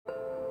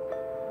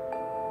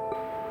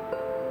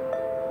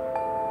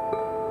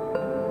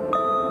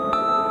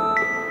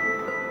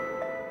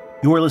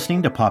You're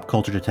listening to Pop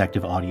Culture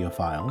Detective Audio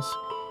Files.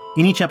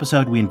 In each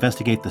episode, we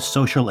investigate the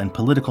social and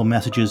political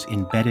messages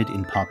embedded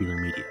in popular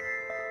media.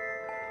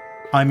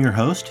 I'm your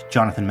host,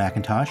 Jonathan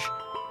McIntosh,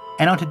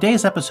 and on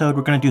today's episode,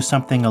 we're going to do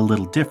something a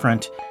little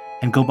different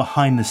and go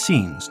behind the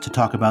scenes to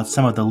talk about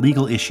some of the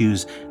legal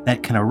issues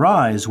that can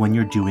arise when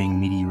you're doing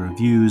media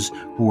reviews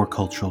or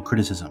cultural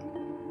criticism.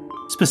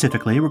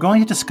 Specifically, we're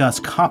going to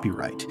discuss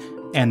copyright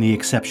and the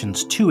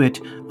exceptions to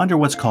it under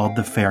what's called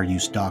the Fair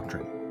Use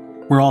Doctrine.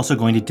 We're also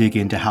going to dig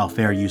into how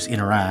fair use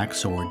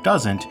interacts, or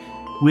doesn't,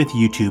 with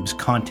YouTube's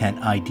Content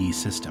ID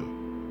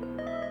system.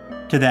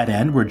 To that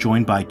end, we're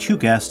joined by two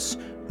guests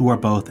who are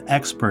both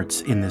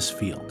experts in this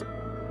field.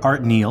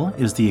 Art Neal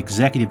is the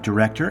executive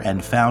director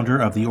and founder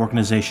of the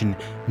organization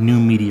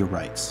New Media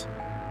Rights.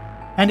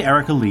 And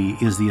Erica Lee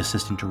is the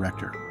assistant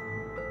director.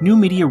 New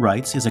Media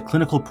Rights is a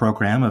clinical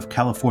program of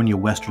California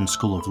Western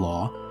School of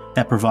Law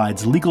that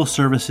provides legal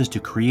services to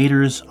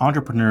creators,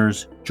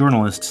 entrepreneurs,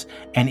 journalists,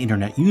 and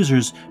internet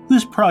users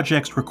whose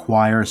projects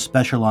require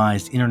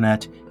specialized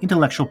internet,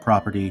 intellectual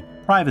property,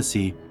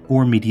 privacy,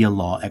 or media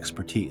law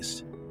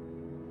expertise.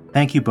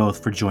 Thank you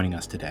both for joining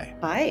us today.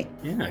 Hi.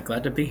 Yeah,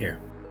 glad to be here.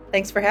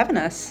 Thanks for having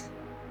us.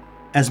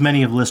 As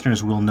many of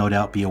listeners will no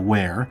doubt be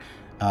aware,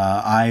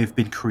 I've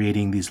been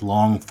creating these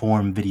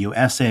long-form video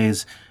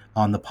essays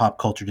on the Pop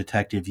Culture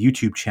Detective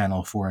YouTube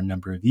channel for a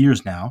number of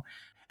years now.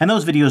 And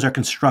those videos are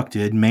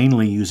constructed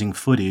mainly using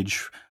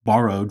footage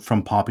borrowed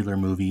from popular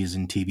movies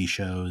and TV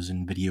shows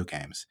and video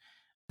games.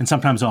 And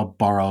sometimes I'll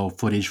borrow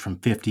footage from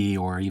 50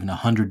 or even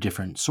 100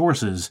 different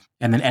sources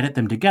and then edit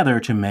them together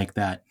to make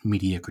that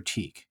media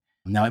critique.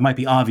 Now, it might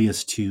be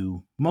obvious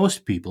to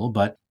most people,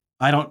 but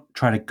I don't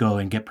try to go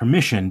and get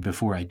permission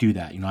before I do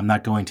that. I'm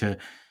not going to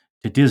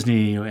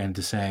Disney and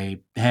to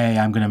say, hey,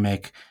 I'm going to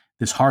make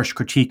this harsh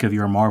critique of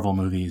your Marvel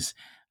movies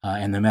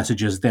and the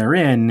messages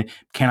therein.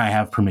 Can I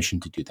have permission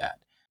to do that?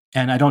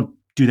 And I don't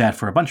do that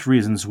for a bunch of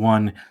reasons.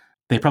 One,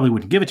 they probably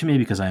wouldn't give it to me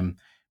because I'm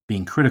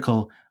being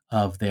critical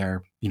of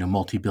their,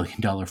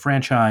 multi-billion-dollar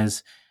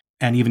franchise.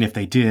 And even if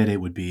they did,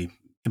 it would be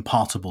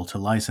impossible to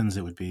license.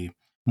 It would be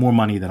more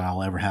money than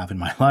I'll ever have in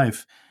my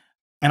life.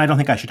 And I don't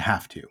think I should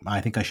have to. I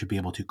think I should be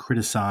able to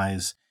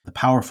criticize the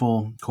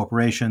powerful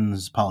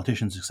corporations,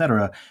 politicians,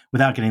 etc.,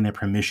 without getting their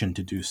permission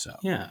to do so.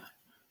 Yeah.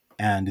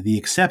 And the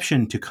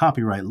exception to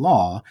copyright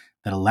law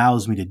that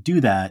allows me to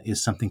do that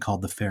is something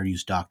called the Fair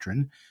Use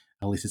Doctrine.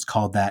 At least it's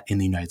called that in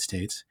the United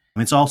States.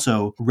 It's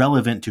also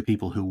relevant to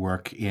people who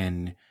work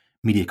in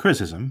media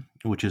criticism,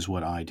 which is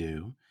what I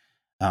do,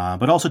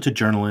 but also to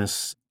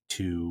journalists,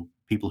 to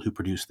people who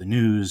produce the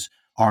news,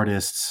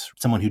 artists,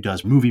 someone who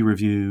does movie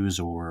reviews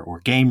or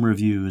game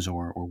reviews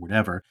or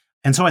whatever.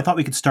 And so I thought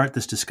we could start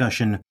this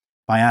discussion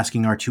by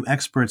asking our two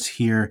experts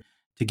here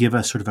to give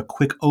us sort of a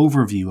quick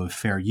overview of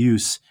fair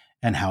use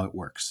and how it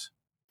works.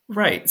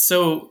 Right.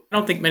 So I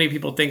don't think many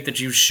people think that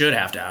you should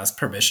have to ask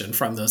permission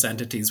from those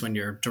entities when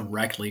you're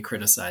directly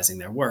criticizing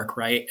their work,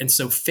 right? And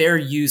so fair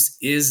use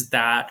is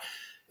that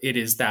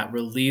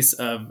release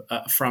of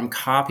from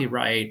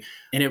copyright,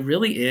 and it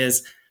really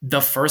is the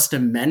First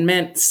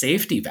Amendment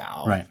safety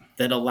valve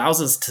that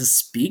allows us to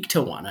speak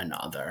to one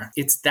another.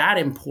 It's that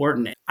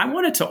important. I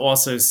wanted to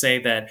also say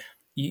that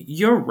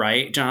you're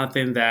right,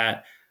 Jonathan,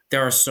 that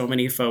there are so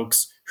many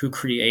folks who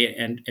create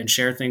and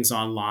share things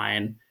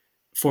online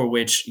for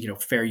which,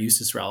 fair use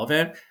is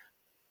relevant.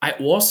 I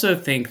also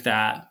think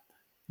that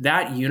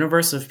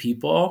universe of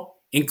people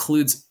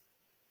includes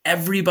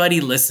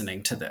everybody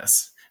listening to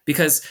this,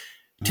 because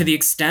to the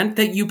extent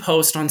that you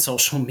post on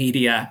social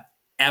media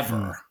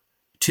ever,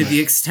 to the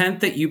extent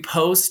that you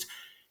post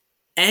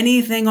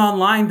anything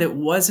online that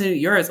wasn't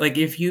yours, like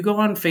if you go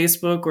on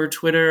Facebook or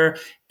Twitter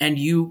and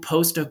you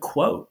post a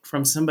quote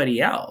from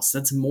somebody else,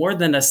 that's more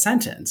than a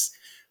sentence.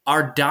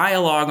 Our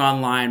dialogue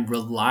online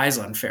relies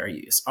on fair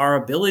use. Our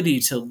ability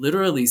to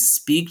literally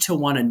speak to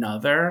one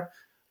another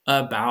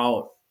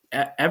about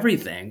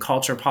everything,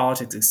 culture,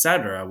 politics,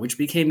 etc., which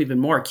became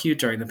even more acute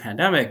during the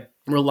pandemic,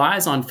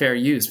 relies on fair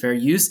use. Fair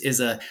use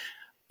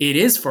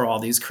is for all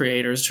these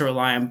creators to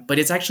rely on, but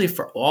it's actually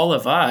for all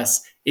of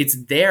us.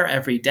 It's there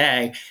every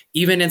day,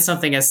 even in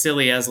something as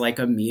silly as like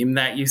a meme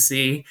that you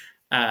see.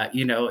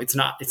 It's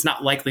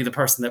not likely the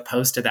person that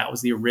posted that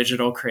was the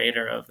original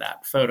creator of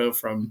that photo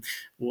from,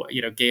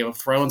 Game of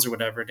Thrones or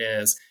whatever it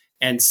is.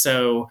 And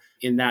so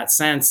in that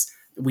sense,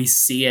 we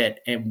see it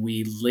and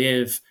we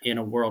live in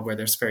a world where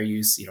there's fair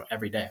use,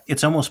 every day.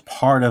 It's almost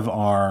part of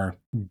our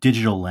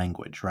digital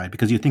language, right?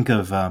 Because you think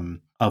of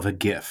a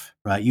GIF,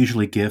 right?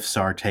 Usually GIFs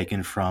are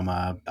taken from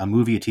a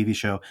movie, a TV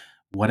show,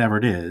 whatever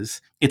it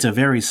is. It's a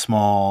very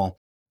small,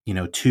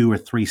 2 or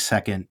 3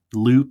 second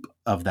loop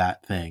of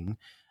that thing.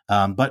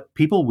 But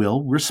people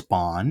will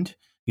respond.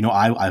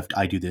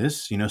 I do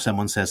this.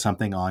 Someone says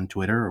something on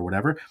Twitter or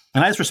whatever,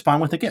 and I just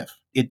respond with a GIF.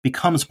 It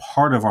becomes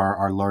part of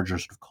our larger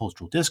sort of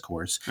cultural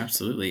discourse.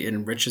 Absolutely. It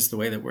enriches the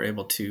way that we're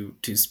able to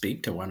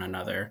speak to one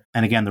another.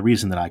 And again, the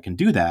reason that I can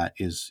do that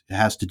is it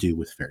has to do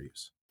with fair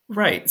use.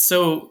 Right.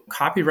 So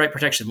copyright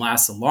protection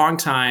lasts a long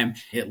time.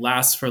 It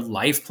lasts for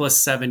life plus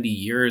 70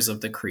 years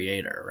of the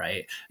creator,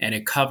 right? And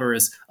it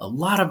covers a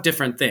lot of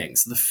different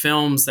things: the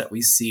films that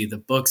we see, the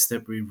books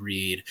that we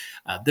read,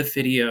 the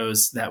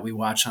videos that we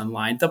watch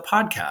online, the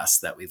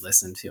podcasts that we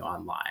listen to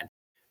online.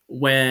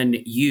 When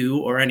you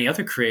or any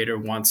other creator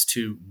wants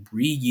to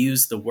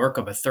reuse the work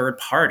of a third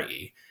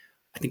party,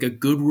 I think a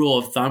good rule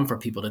of thumb for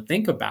people to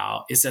think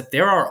about is that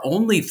there are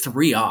only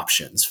three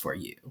options for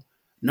you.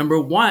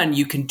 Number one,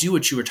 you can do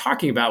what you were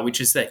talking about,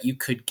 which is that you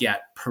could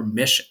get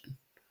permission,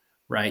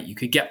 right? You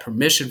could get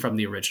permission from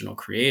the original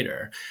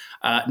creator.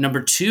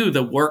 Number two,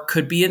 the work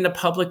could be in the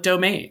public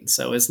domain.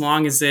 So as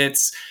long as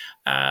it's,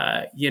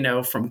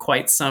 from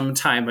quite some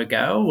time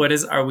ago,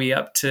 are we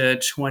up to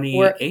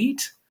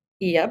 28?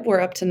 Yep, we're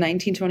up to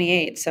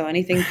 1928. So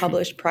anything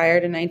published prior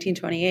to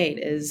 1928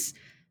 is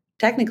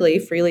technically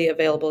freely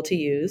available to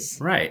use.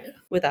 Right.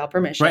 Without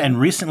permission. Right. And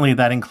recently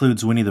that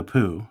includes Winnie the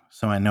Pooh.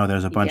 So I know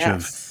there's a bunch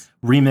of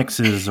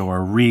remixes or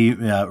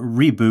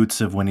reboots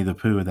of Winnie the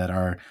Pooh that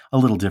are a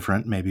little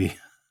different maybe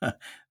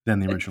than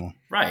the original.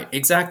 Right,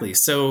 exactly.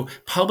 So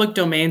public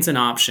domain's an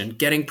option.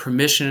 Getting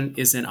permission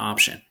is an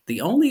option.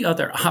 The only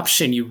other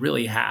option you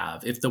really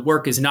have, if the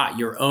work is not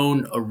your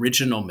own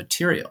original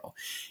material,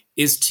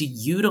 is to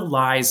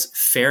utilize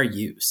fair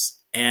use.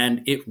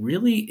 And it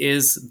really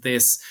is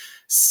this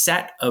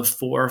set of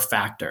four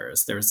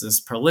factors. There's this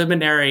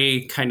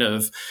preliminary kind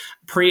of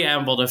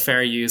preamble to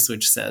fair use,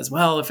 which says,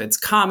 well, if it's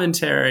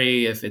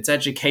commentary, if it's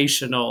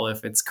educational,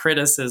 if it's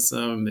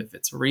criticism, if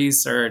it's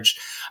research,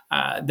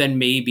 then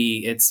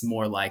maybe it's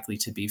more likely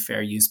to be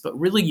fair use. But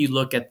really, you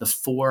look at the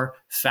four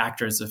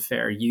factors of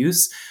fair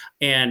use.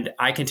 And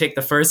I can take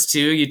the first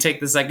two. You take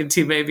the second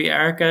two, maybe,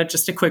 Erica.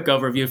 Just a quick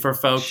overview for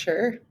folks.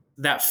 Sure.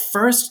 That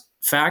first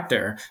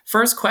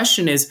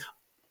question is,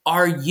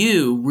 are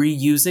you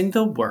reusing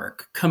the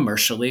work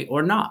commercially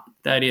or not?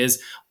 That is,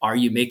 are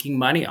you making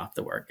money off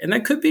the work? And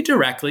that could be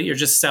directly, you're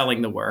just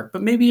selling the work,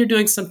 but maybe you're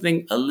doing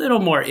something a little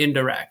more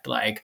indirect,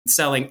 like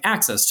selling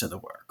access to the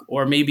work.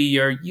 Or maybe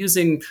you're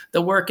using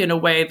the work in a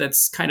way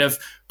that's kind of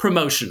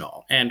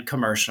promotional and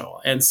commercial.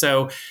 And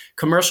so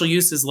commercial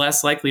use is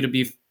less likely to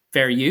be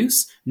fair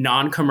use.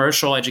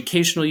 Non-commercial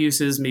educational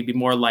uses may be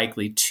more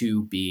likely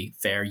to be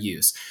fair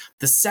use.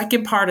 The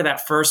second part of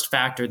that first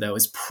factor, though,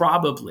 is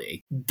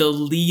probably the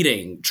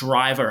leading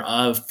driver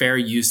of fair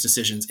use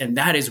decisions, and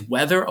that is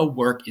whether a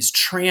work is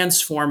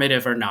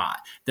transformative or not.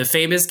 The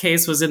famous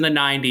case was in the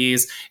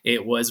 90s.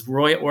 It was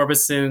Roy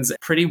Orbison's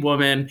Pretty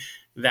Woman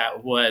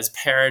that was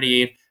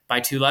parodied by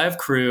Two Live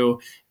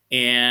Crew,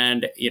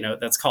 and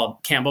that's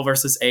called Campbell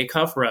versus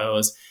Acuff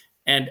Rose.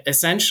 And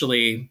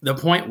essentially, the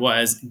point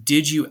was,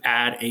 did you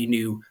add a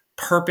new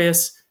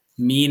purpose,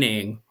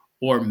 meaning,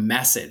 or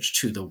message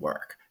to the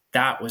work?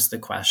 That was the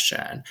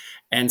question.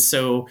 And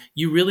so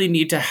you really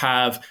need to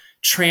have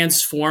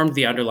transformed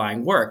the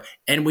underlying work.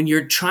 And when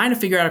you're trying to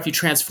figure out if you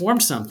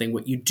transformed something,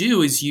 what you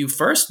do is you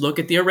first look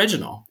at the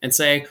original and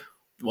say,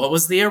 what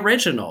was the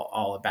original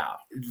all about?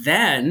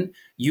 Then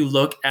you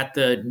look at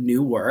the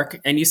new work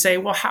and you say,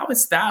 well, how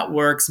is that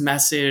work's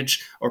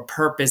message or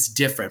purpose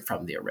different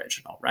from the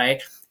original,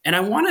 right? And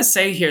I want to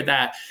say here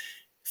that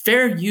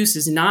fair use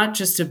is not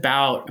just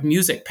about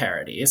music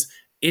parodies.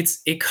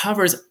 It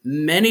covers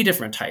many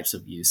different types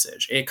of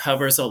usage. It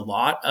covers a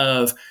lot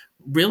of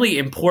really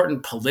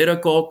important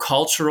political,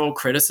 cultural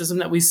criticism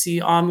that we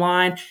see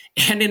online.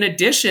 And in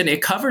addition,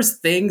 it covers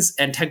things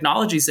and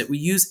technologies that we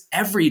use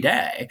every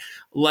day,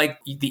 like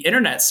the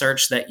internet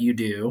search that you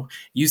do.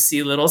 You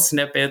see little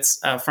snippets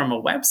from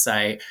a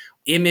website,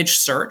 image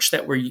search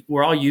that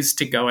we're all used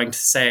to going to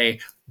say,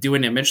 do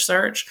an image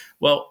search.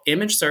 Well,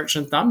 image search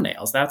and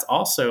thumbnails, that's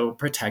also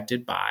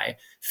protected by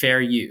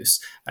fair use.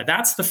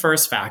 That's the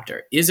first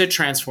factor. Is it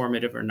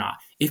transformative or not?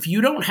 If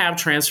you don't have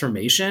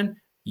transformation,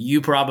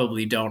 you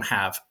probably don't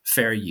have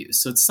fair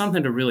use. So it's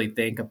something to really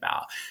think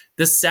about.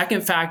 The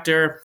second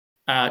factor,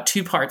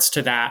 two parts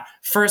to that.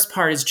 First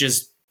part is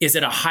just, is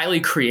it a highly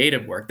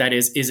creative work? That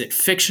is it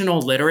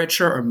fictional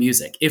literature or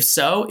music? If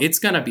so, it's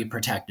going to be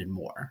protected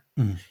more.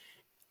 Mm.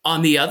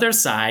 On the other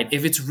side,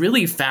 if it's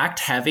really fact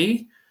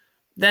heavy,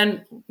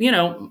 then,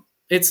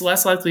 it's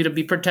less likely to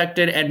be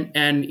protected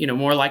and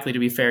more likely to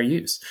be fair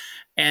use.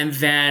 And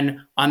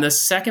then on the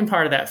second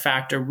part of that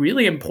factor,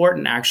 really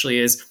important actually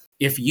is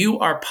if you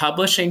are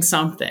publishing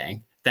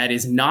something that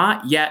is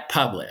not yet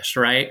published,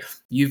 right?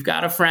 You've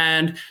got a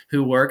friend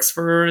who works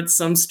for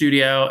some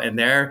studio and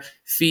they're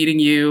feeding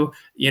you,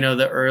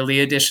 the early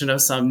edition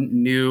of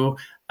some new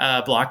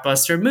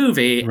blockbuster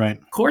movie. Right.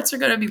 Courts are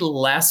going to be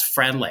less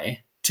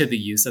friendly to the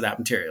use of that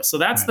material. So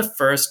that's the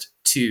first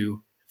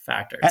two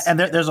factors. And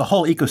there's a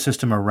whole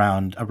ecosystem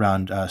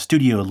around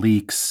studio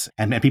leaks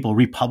and people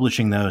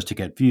republishing those to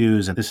get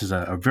views. And this is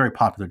a very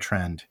popular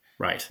trend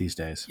these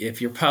days.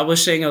 If you're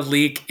publishing a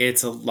leak,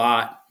 it's a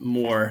lot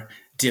more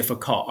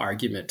difficult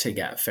argument to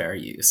get fair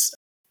use.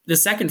 The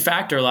second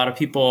factor, a lot of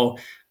people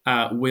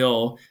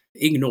will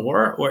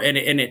ignore, and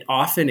it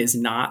often is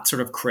not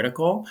sort of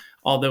critical,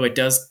 although it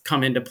does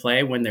come into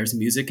play when there's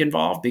music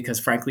involved, because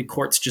frankly,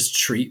 courts just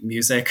treat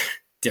music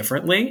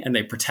differently and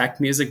they protect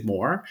music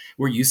more.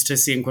 We're used to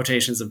seeing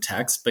quotations of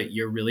text, but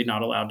you're really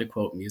not allowed to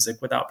quote music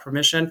without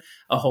permission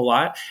a whole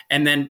lot.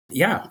 And then,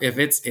 yeah, if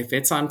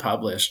it's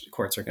unpublished,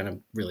 courts are going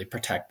to really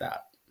protect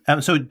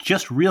that. So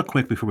just real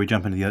quick before we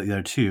jump into the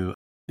other two,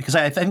 because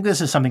I think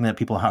this is something that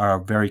people are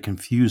very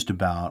confused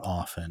about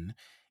often,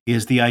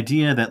 is the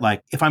idea that,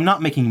 like, if I'm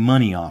not making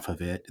money off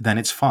of it, then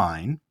it's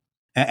fine.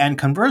 And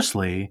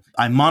conversely,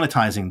 I'm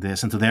monetizing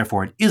this, and so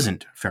therefore it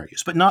isn't fair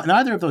use. But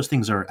neither of those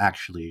things are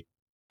actually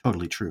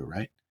totally true,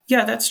 right?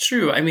 Yeah, that's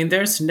true. I mean,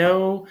 there's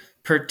no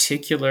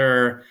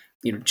particular,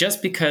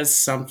 just because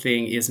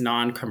something is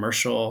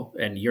non-commercial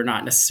and you're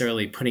not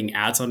necessarily putting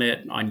ads on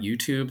it on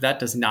YouTube, that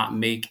does not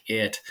make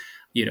it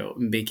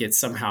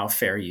somehow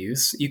fair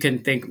use. You can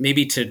think,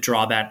 maybe to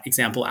draw that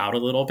example out a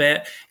little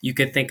bit, you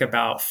could think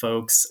about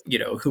folks,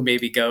 who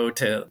maybe go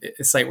to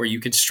a site where you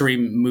could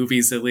stream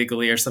movies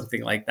illegally or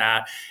something like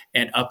that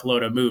and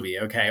upload a movie,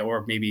 okay?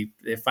 Or maybe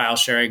file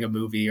sharing a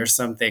movie or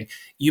something.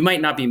 You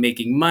might not be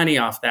making money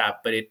off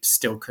that, but it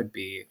still could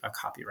be a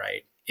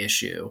copyright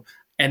issue.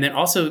 And then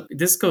also,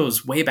 this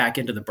goes way back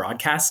into the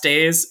broadcast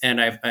days. And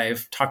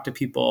I've talked to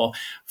people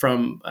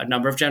from a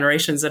number of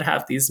generations that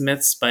have these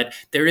myths, but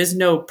there is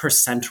no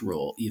percent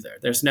rule either.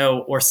 There's no,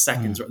 or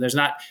seconds rule. There's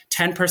not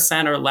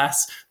 10% or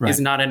less is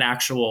not an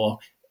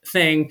actual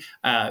thing.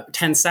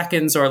 10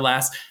 seconds or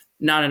less,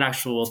 not an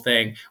actual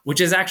thing,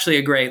 which is actually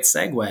a great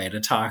segue to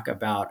talk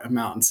about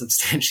amount and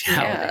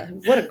substantiality.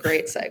 Yeah, what a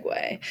great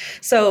segue.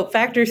 So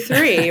factor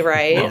 3,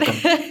 right?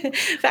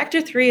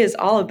 Factor 3 is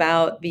all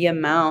about the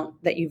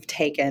amount that you've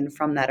taken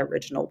from that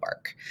original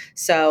work.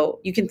 So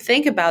you can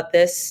think about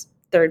this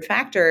third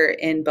factor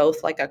in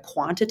both like a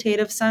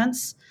quantitative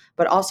sense,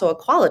 but also a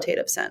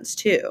qualitative sense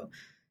too.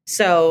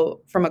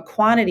 So from a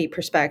quantity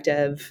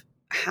perspective,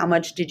 how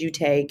much did you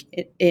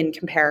take in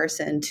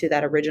comparison to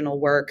that original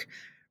work?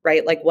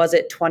 Right? Like, was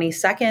it 20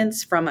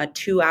 seconds from a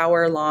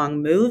 2-hour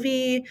long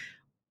movie?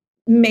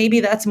 Maybe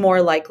that's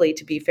more likely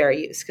to be fair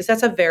use because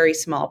that's a very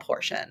small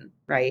portion,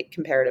 right?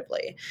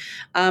 Comparatively.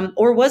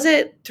 Or was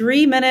it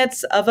 3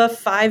 minutes of a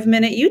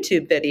 5-minute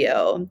YouTube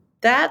video?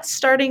 That's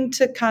starting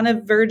to kind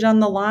of verge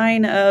on the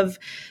line of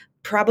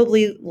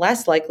probably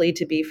less likely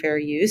to be fair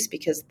use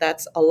because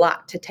that's a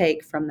lot to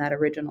take from that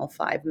original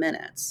 5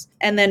 minutes.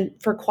 And then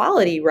for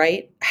quality,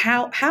 right?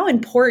 How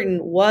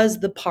important was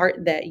the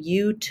part that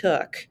you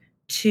took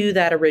to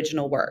that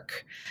original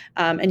work?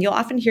 And you'll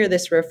often hear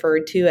this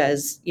referred to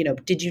as,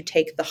 did you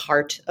take the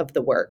heart of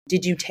the work?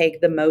 Did you take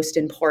the most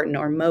important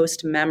or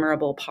most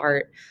memorable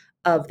part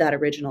of that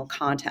original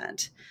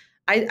content?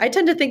 I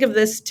tend to think of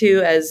this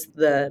too as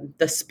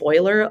the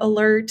spoiler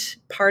alert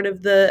part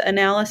of the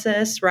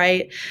analysis,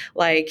 right?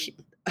 Like,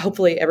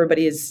 hopefully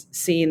everybody has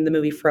seen the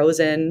movie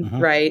Frozen,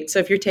 right? So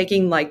if you're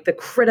taking like the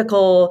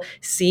critical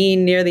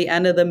scene near the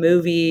end of the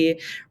movie,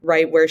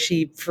 right, where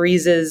she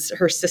freezes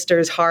her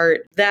sister's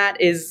heart,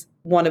 that is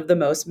one of the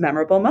most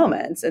memorable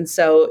moments. And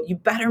so you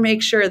better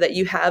make sure that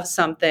you have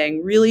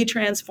something really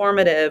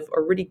transformative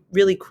or really,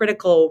 really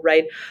critical,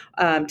 right,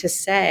 to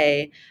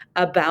say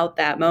about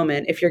that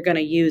moment if you're going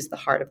to use the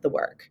heart of the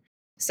work.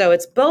 So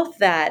it's both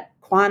that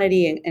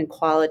quantity and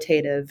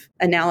qualitative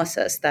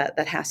analysis that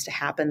has to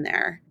happen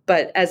there.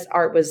 But as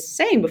Art was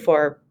saying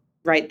before,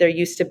 right, there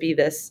used to be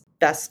this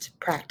best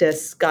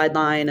practice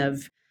guideline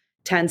of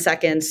 10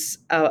 seconds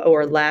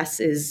or less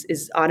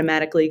is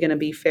automatically going to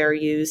be fair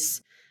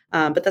use.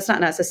 But that's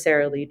not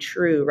necessarily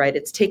true, right?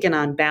 It's taken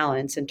on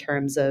balance in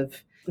terms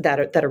of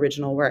that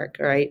original work,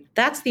 right?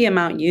 That's the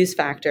amount use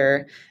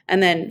factor.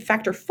 And then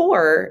factor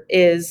 4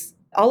 is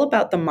all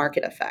about the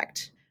market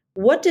effect.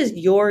 What does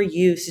your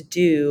use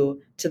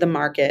do to the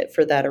market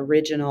for that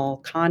original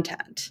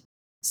content?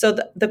 So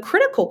the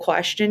critical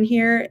question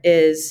here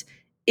is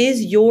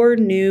your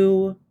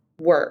new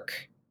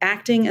work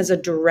acting as a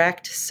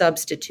direct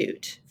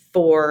substitute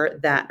for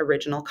that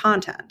original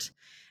content?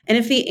 And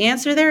if the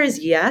answer there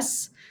is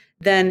yes,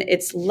 then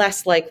it's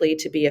less likely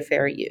to be a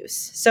fair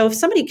use. So if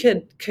somebody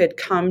could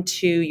come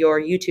to your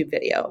YouTube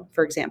video,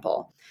 for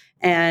example,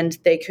 and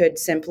they could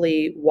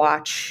simply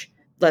watch,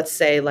 let's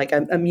say, like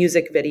a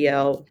music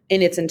video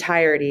in its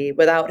entirety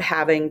without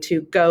having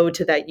to go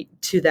to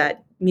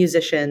that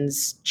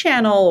musician's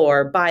channel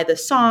or buy the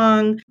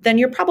song, then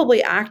you're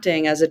probably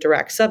acting as a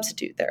direct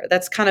substitute there.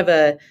 That's kind of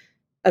a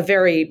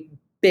very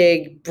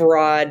big,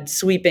 broad,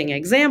 sweeping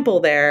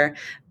example there,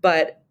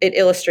 but it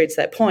illustrates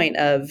that point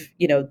of,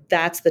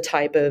 that's the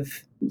type of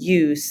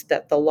use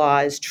that the law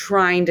is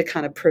trying to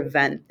kind of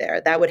prevent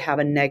there. That would have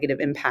a negative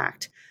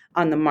impact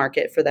on the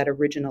market for that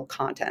original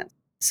content.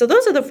 So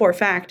those are the 4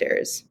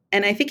 factors.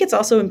 And I think it's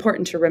also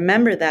important to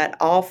remember that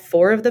all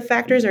 4 of the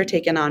factors are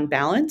taken on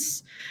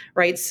balance,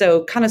 right?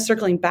 So kind of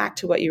circling back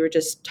to what you were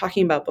just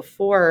talking about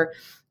before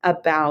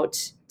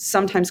about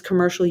sometimes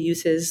commercial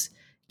uses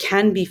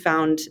can be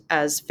found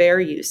as fair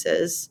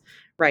uses,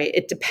 right?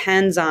 It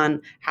depends on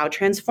how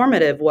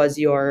transformative was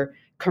your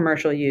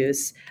commercial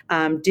use.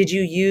 How much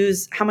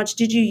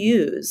did you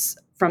use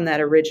from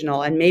that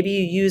original, and maybe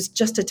you used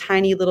just a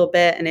tiny little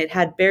bit and it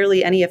had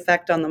barely any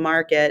effect on the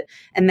market,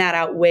 and that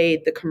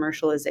outweighed the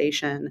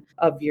commercialization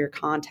of your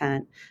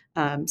content.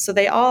 So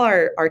they all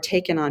are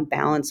taken on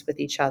balance with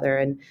each other,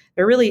 and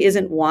there really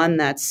isn't one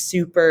that's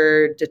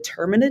super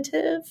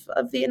determinative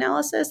of the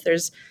analysis.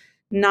 There's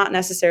not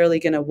necessarily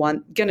going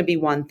to be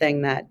one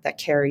thing that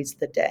carries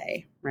the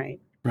day,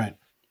 right? Right.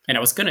 And I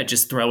was going to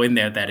just throw in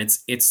there that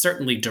it's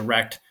certainly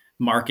direct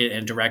market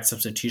and direct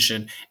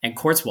substitution, and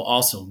courts will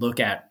also look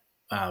at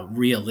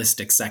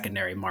realistic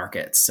secondary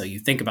markets. So you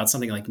think about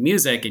something like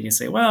music and you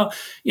say, well,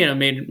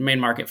 main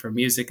market for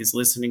music is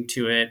listening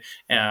to it,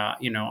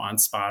 on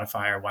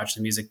Spotify or watch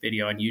the music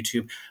video on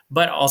YouTube.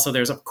 But also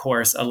there's, of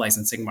course, a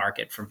licensing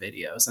market for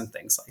videos and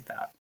things like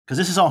that. Because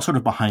this is all sort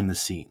of behind the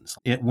scenes.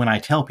 When I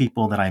tell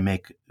people that I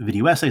make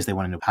video essays, they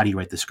want to know, how do you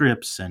write the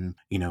scripts, and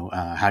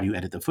how do you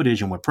edit the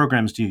footage, and what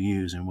programs do you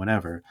use, and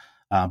whatever.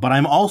 But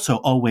I'm also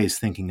always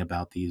thinking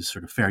about these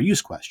sort of fair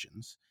use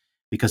questions,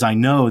 because I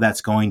know that's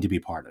going to be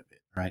part of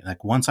it, right?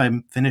 Like once I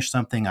finish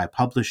something, I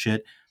publish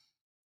it,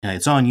 and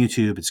it's on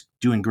YouTube, it's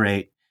doing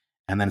great,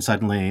 and then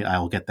suddenly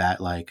I'll get that,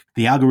 like,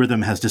 the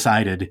algorithm has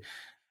decided.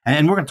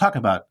 And we're going to talk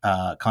about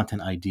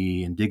Content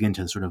ID and dig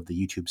into sort of the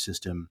YouTube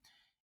system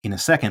in a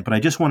second, but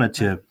I just wanted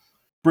to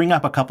bring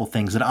up a couple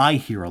things that I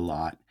hear a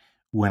lot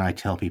when I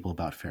tell people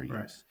about fair use.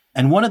 Right.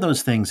 And one of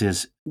those things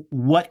is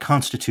what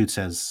constitutes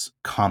as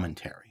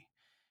commentary.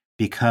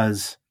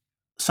 Because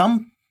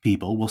some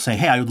people will say,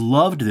 hey, I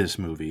loved this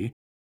movie,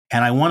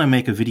 and I want to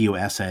make a video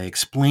essay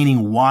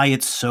explaining why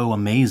it's so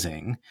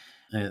amazing.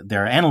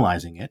 They're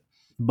analyzing it,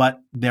 but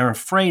they're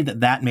afraid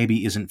that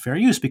maybe isn't fair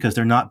use because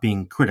they're not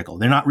being critical.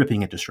 They're not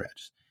ripping it to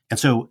shreds. And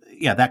so,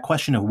 yeah, that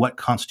question of what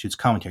constitutes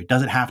commentary,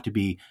 does it have to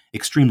be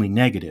extremely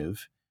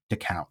negative to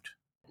count?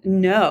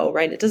 No,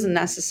 right? It doesn't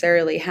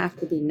necessarily have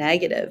to be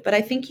negative, but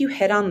I think you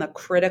hit on the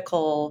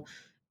critical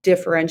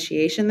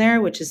differentiation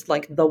there, which is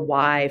like the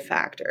why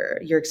factor.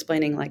 You're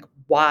explaining like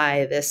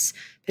why this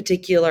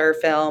particular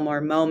film or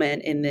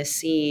moment in this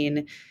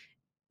scene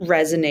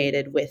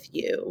resonated with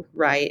you,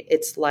 right?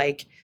 It's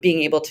like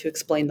being able to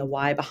explain the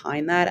why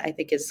behind that, I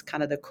think, is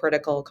kind of the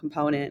critical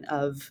component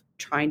of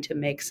trying to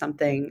make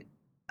something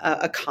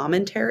a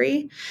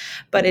commentary.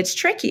 But it's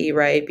tricky,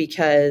 right?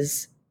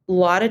 Because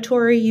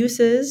laudatory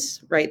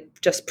uses, right?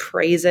 Just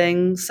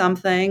praising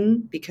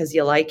something because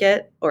you like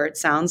it, or it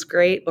sounds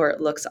great, or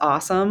it looks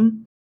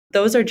awesome.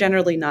 Those are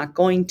generally not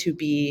going to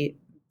be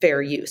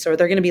fair use, or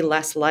they're going to be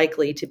less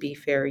likely to be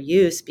fair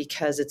use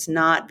because it's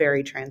not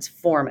very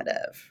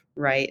transformative,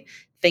 right?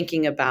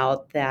 Thinking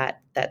about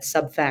that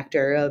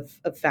sub-factor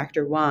of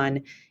factor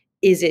one,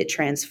 is it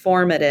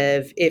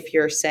transformative if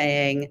you're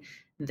saying,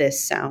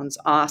 this sounds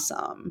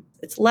awesome?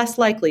 It's less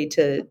likely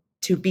to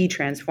be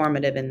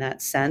transformative in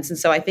that sense. And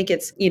so I think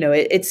it's,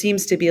 it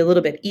seems to be a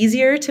little bit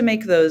easier to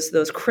make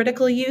those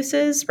critical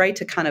uses, right?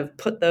 To kind of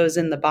put those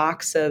in the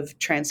box of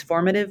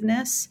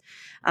transformativeness.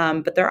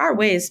 But there are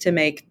ways to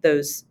make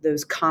those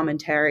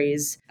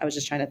commentaries. I was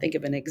just trying to think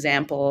of an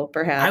example,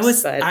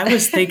 perhaps. I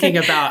was thinking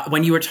about,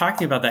 when you were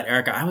talking about that,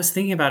 Erica, I was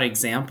thinking about an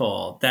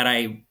example that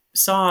I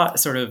saw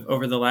sort of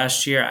over the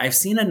last year. I've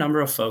seen a number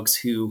of folks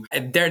who,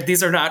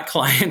 these are not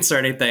clients or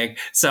anything.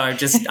 So I'm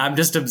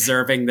just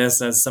observing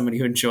this as somebody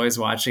who enjoys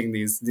watching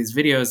these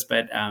videos.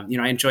 But I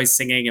enjoy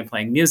singing and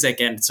playing music,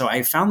 and so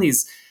I found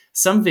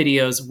some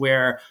videos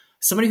where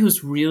somebody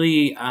who's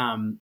really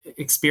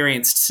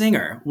experienced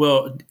singer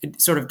will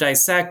sort of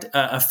dissect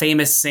a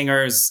famous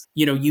singer's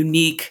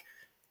unique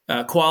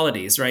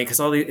qualities, right?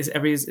 Because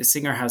every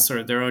singer has sort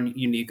of their own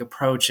unique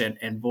approach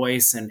and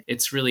voice, and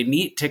it's really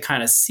neat to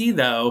kind of see,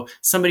 though,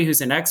 somebody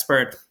who's an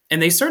expert, and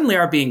they certainly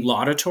are being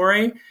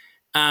laudatory,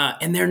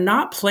 and they're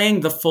not playing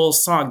the full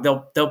song.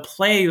 They'll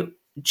play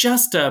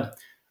just a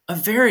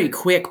very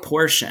quick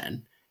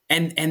portion,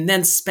 and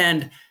then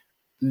spend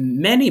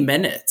many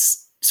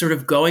minutes sort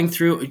of going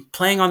through,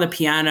 playing on the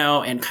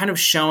piano and kind of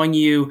showing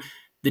you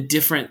the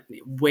different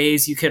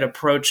ways you could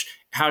approach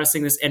how to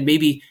sing this, and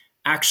maybe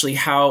actually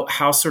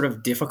how sort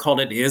of difficult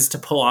it is to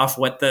pull off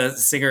what the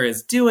singer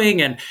is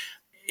doing. And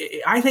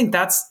I think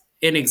that's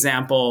an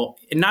example,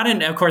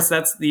 of course,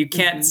 you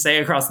can't say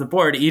across the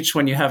board, each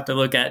one you have to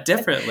look at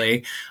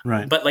differently.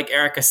 Right. But like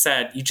Erica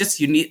said,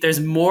 there's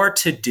more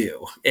to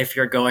do if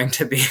you're going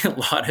to be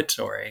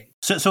laudatory.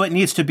 So it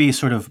needs to be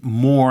sort of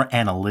more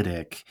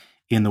analytic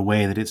in the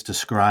way that it's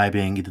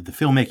describing either the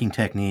filmmaking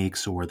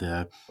techniques or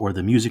the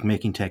music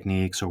making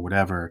techniques or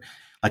whatever.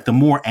 Like the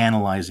more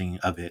analyzing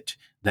of it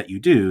that you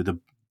do, the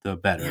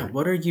better. Yeah,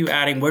 what are you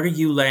adding? What are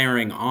you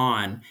layering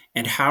on?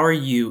 And how are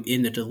you,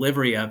 in the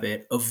delivery of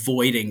it,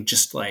 avoiding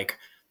just like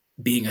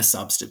being a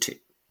substitute?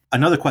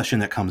 Another question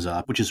that comes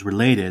up, which is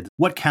related,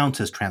 what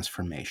counts as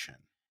transformation?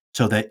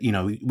 So that,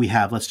 we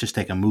have, let's just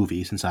take a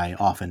movie, since I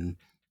often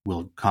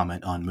will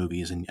comment on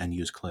movies and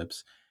use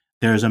clips.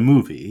 There's a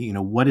movie,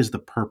 what is the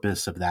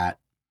purpose of that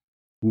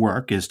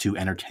work? Is to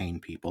entertain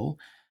people,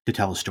 to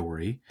tell a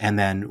story. And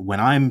then when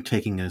I'm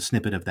taking a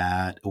snippet of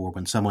that, or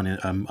when someone,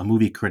 a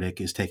movie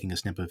critic is taking a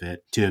snippet of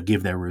it to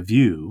give their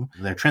review,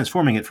 they're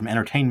transforming it from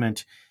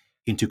entertainment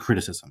into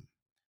criticism.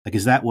 Like,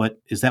 is that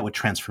what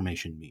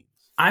transformation means?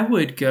 I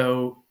would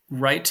go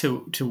right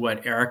to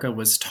what Erica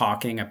was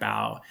talking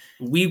about.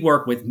 We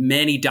work with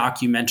many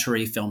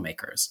documentary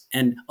filmmakers,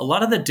 and a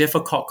lot of the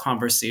difficult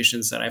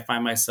conversations that I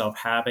find myself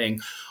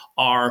having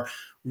are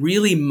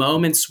really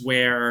moments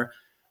where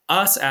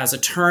us as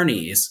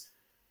attorneys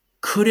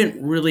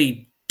couldn't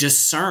really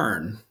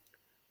discern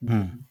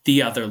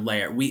the other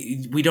layer.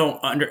 We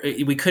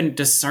couldn't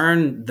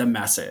discern the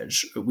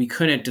message. We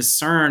couldn't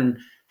discern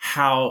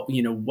how,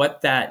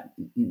 what that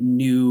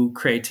new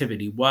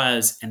creativity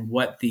was and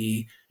what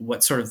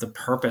sort of the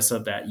purpose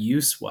of that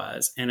use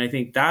was. And I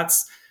think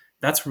that's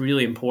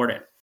really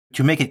important.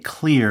 To make it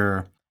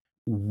clear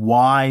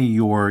why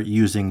you're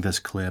using this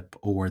clip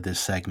or this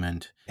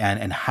segment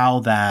and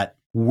how that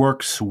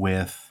works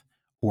with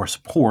or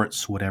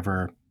supports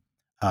whatever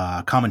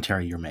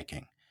commentary you're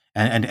making.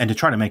 And to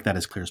try to make that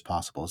as clear as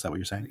possible. Is that what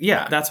you're saying?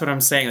 Yeah, that's what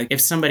I'm saying. Like,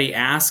 if somebody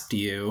asked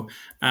you,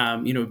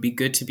 it'd be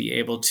good to be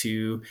able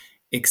to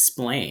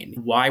explain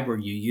why were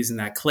you using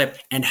that clip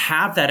and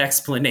have that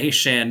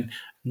explanation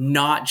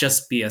not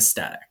just be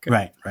aesthetic.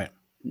 Right.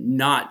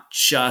 Not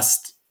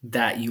just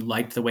that you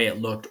liked the way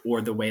it looked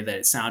or the way that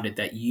it sounded,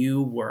 that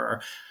you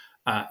were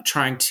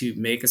trying to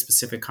make a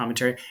specific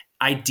commentary.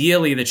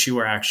 Ideally, that you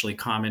were actually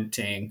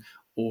commenting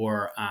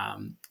or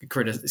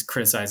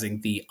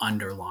criticizing the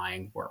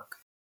underlying work.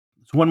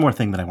 So one more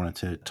thing that I wanted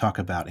to talk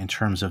about in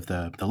terms of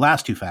the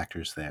last two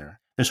factors there.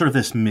 There's sort of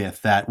this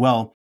myth that,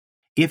 well,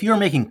 if you're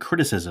making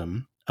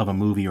criticism of a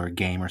movie or a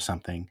game or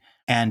something,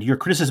 and your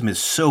criticism is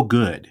so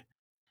good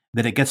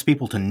that it gets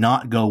people to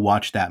not go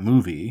watch that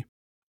movie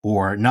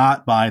or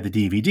not buy the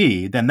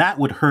DVD, then that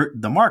would hurt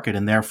the market,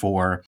 and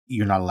therefore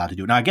you're not allowed to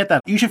do it. Now, I get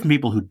that usually from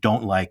people who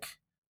don't like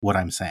what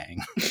I'm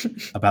saying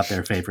about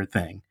their favorite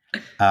thing.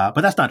 But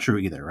that's not true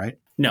either, right?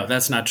 No,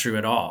 that's not true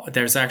at all.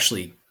 There's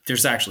actually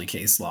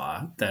case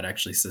law that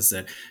actually says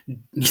that,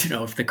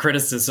 if the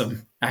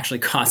criticism actually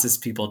causes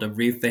people to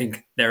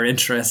rethink their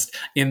interest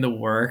in the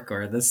work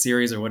or the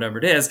series or whatever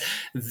it is,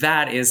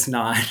 that is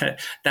not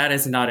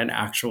an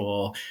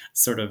actual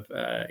sort of,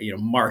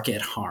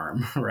 market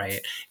harm, right?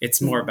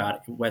 It's more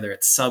about whether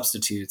it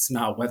substitutes,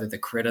 not whether the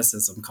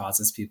criticism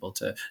causes people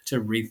to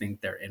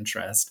rethink their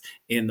interest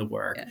in the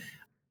work. Yeah.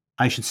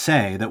 I should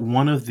say that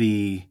one of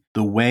the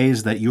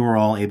ways that you're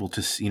all able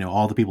to,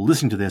 all the people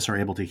listening to this are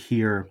able to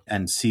hear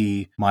and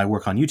see my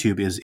work on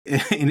YouTube is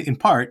in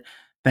part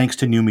thanks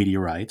to New Media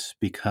Rights,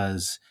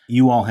 because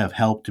you all have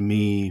helped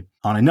me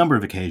on a number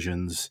of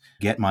occasions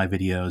get my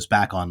videos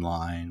back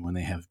online when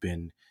they have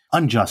been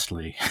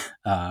unjustly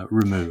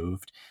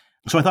removed.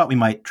 So I thought we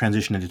might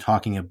transition into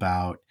talking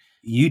about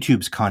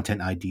YouTube's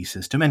Content ID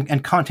system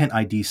and Content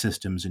ID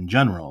systems in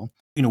general.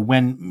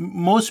 When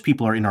most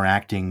people are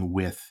interacting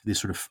with these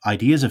sort of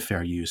ideas of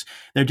fair use,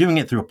 they're doing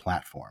it through a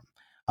platform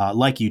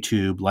like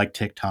YouTube, like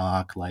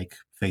TikTok, like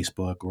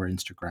Facebook or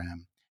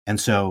Instagram. And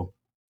so,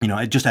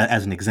 just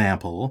as an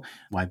example,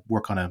 I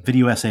work on a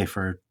video essay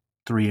for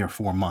 3 or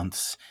 4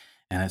 months,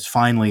 and it's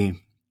finally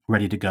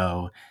ready to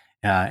go.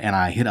 And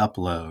I hit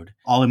upload.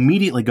 I'll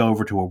immediately go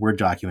over to a Word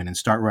document and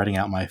start writing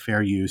out my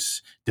fair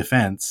use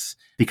defense,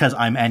 because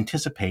I'm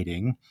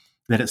anticipating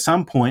that at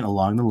some point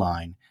along the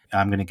line,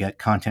 I'm going to get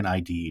content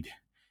ID'd.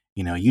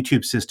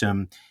 YouTube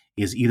system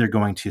is either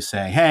going to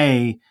say,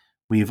 hey,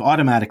 we've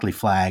automatically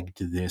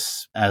flagged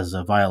this as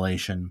a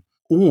violation,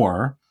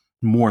 or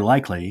more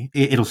likely,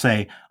 it'll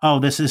say, oh,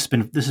 this has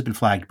been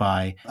flagged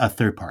by a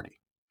third party,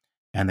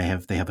 and they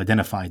have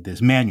identified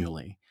this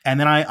manually. And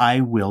then I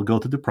will go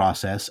through the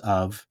process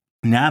of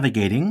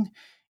navigating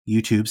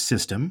YouTube's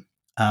system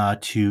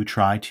to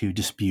try to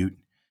dispute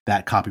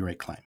that copyright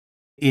claim.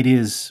 It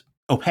is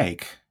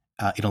opaque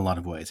in a lot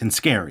of ways and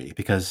scary,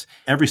 because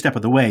every step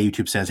of the way,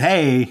 YouTube says,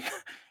 hey,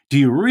 do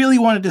you really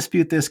want to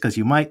dispute this? Because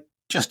you might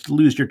just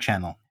lose your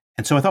channel.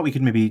 And so I thought we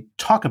could maybe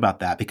talk about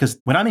that, because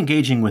when I'm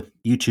engaging with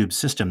YouTube's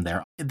system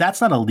there, that's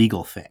not a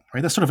legal thing,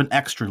 right? That's sort of an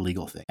extra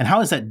legal thing. And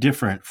how is that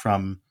different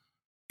from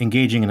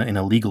engaging in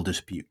a legal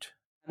dispute?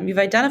 We've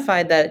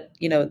identified that,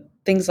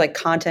 things like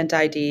Content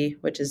ID,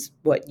 which is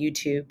what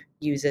YouTube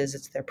uses,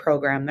 it's their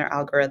program, their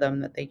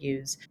algorithm that they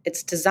use.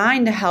 It's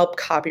designed to help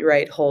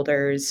copyright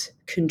holders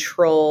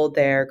control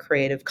their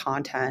creative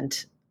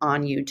content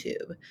on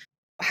YouTube.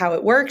 How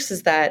it works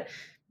is that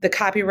the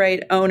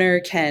copyright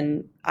owner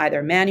can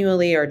either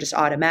manually or just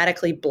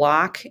automatically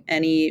block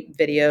any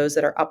videos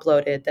that are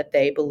uploaded that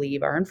they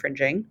believe are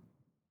infringing.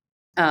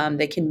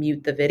 They can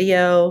mute the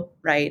video,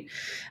 right?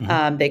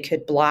 Mm-hmm. They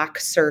could block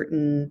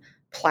certain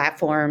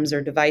platforms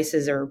or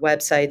devices or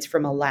websites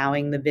from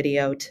allowing the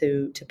video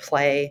to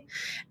play.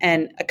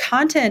 And a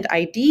Content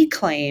ID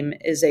claim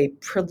is a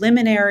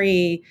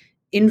preliminary,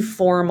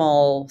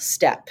 informal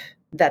step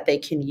that they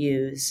can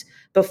use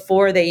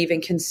before they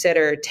even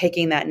consider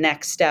taking that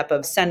next step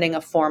of sending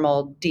a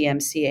formal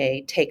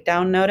DMCA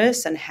takedown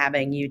notice and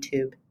having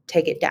YouTube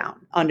take it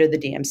down under the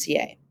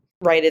DMCA.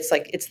 Right?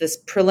 It's this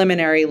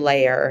preliminary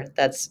layer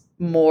that's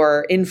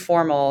more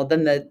informal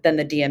than the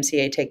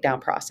DMCA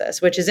takedown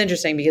process, which is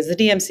interesting because the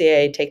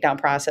DMCA takedown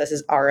process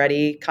is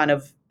already kind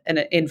of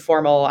an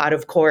informal, out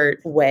of court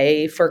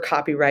way for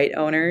copyright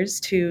owners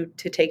to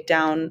take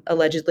down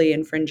allegedly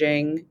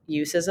infringing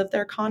uses of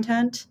their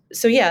content.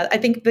 So yeah, I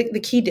think the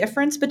key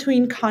difference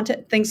between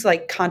things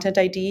like Content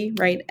ID,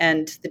 right,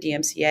 and the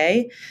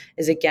DMCA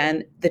is,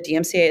 again, the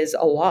DMCA is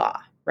a law,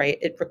 right?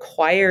 It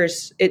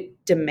requires, it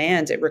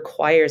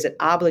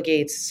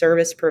obligates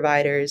service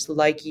providers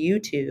like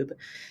YouTube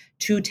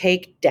to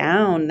take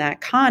down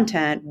that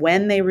content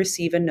when they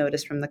receive a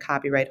notice from the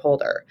copyright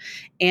holder.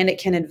 And it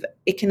can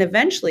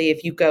eventually,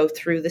 if you go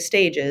through the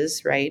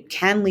stages, right,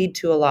 can lead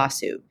to a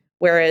lawsuit.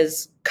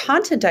 Whereas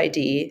Content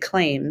ID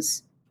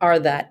claims are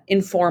that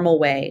informal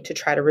way to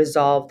try to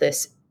resolve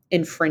this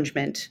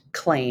infringement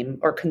claim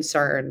or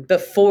concern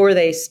before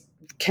they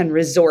can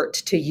resort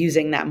to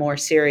using that more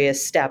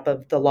serious step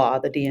of the law,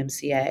 the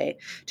DMCA,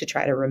 to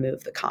try to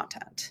remove the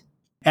content.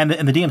 And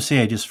the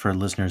DMCA, just for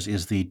listeners,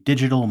 is the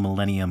Digital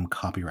Millennium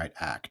Copyright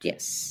Act.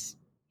 Yes.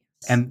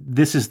 And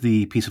this is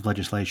the piece of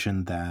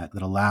legislation that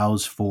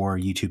allows for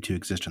YouTube to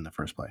exist in the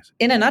first place.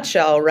 In a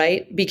nutshell,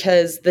 right?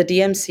 Because the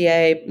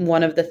DMCA,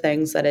 one of the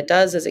things that it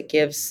does is it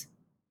gives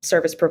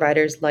service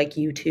providers like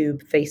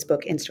YouTube,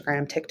 Facebook,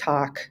 Instagram,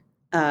 TikTok,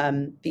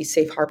 these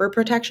safe harbor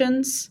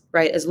protections,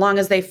 right? As long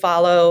as they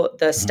follow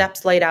the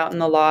steps laid out in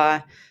the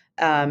law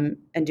and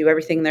do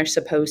everything they're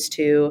supposed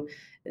to,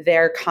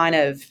 they're kind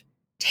of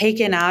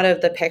taken out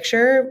of the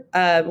picture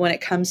when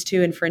it comes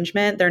to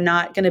infringement. They're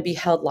not going to be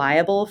held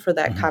liable for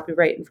that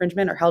copyright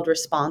infringement or held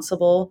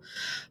responsible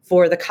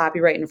for the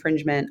copyright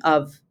infringement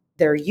of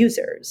their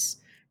users,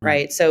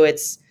 right? So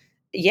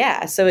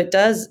so it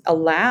does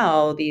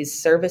allow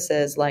these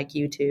services like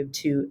YouTube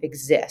to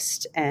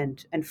exist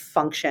and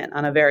function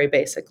on a very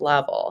basic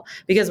level,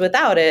 because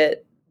without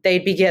it,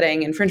 they'd be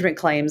getting infringement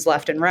claims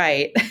left and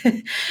right,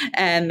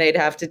 and they'd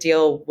have to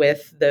deal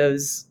with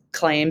those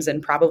claims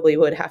and probably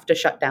would have to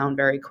shut down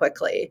very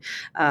quickly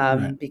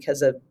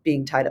because of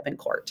being tied up in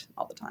court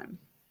all the time.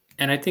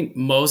 And I think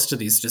most of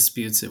these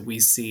disputes that we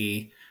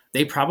see,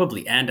 they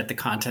probably end at the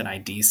Content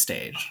ID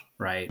stage,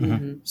 right?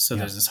 So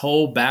there's this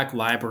whole back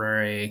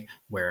library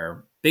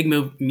where big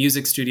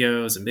music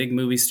studios and big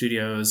movie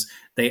studios,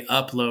 they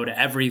upload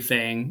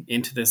everything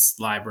into this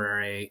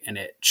library, and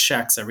it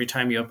checks every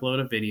time you upload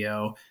a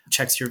video,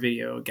 checks your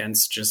video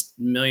against just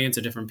millions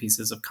of different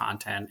pieces of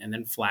content, and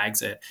then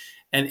flags it.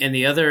 And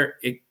the other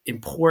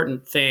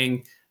important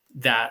thing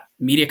that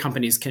media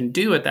companies can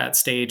do at that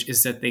stage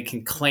is that they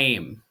can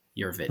claim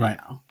your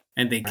video,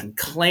 and they can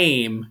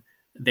claim,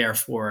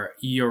 therefore,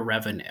 your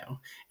revenue.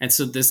 And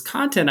so this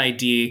Content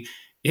ID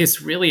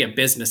is really a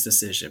business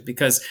decision,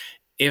 because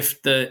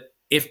if the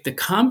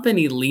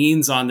company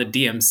leans on the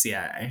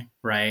DMCA,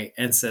 right,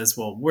 and says,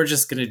 well, we're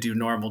just going to do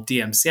normal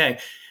DMCA,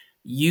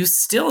 you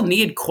still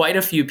need quite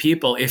a few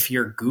people if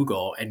you're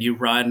Google and you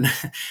run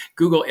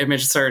Google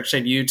image search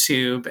and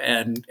YouTube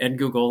and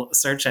Google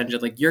search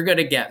engine. Like, you're going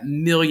to get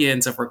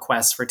millions of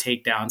requests for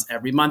takedowns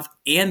every month,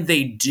 and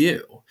they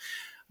do.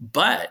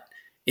 But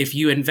if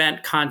you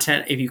invent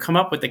content, if you come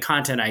up with the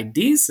Content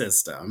ID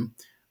system,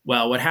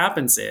 well, what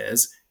happens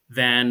is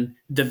then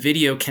the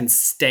video can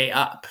stay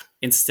up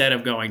instead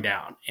of going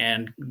down,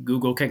 and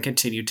Google can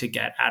continue to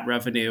get ad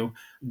revenue.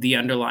 The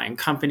underlying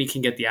company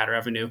can get the ad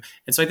revenue.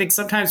 And so I think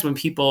sometimes when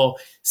people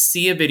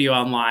see a video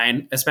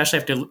online, especially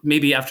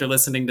after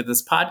listening to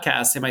this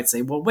podcast, they might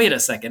say, well, wait a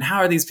second, how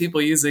are these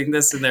people using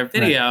this in their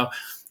video? Right.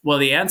 Well,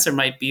 the answer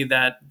might be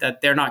that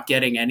they're not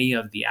getting any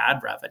of the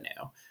ad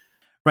revenue.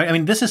 Right. I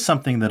mean, this is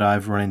something that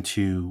I've run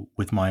into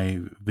with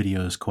my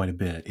videos quite a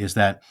bit, is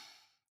that,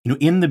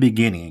 in the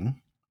beginning,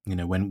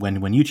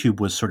 when YouTube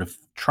was sort of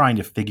trying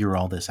to figure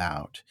all this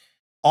out,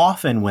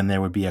 often when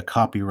there would be a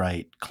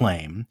copyright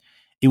claim,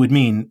 it would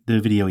mean the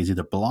video is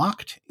either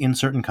blocked in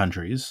certain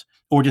countries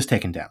or just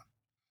taken down.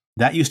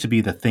 That used to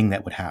be the thing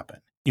that would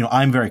happen.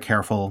 I'm very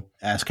careful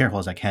as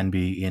I can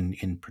be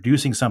in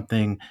producing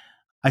something.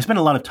 I spend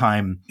a lot of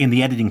time in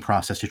the editing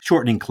process, just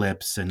shortening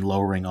clips and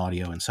lowering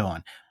audio and so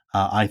on.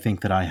 I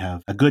think that I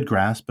have a good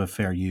grasp of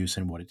fair use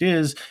and what it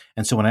is.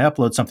 And so when I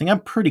upload something, I'm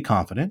pretty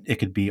confident it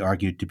could be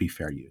argued to be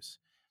fair use.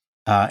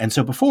 And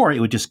so before, it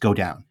would just go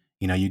down.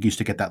 You used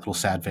to get that little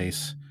sad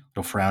face,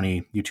 little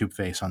frowny YouTube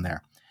face on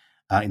there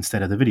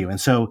instead of the video. And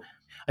so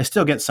I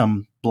still get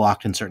some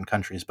blocked in certain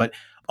countries, but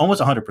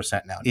almost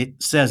 100% now.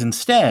 It says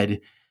instead,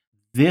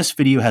 this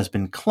video has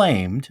been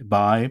claimed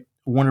by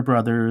Warner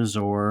Brothers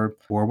or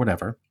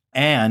whatever,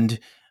 and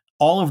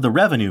all of the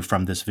revenue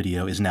from this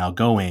video is now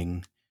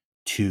going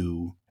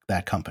to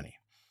that company.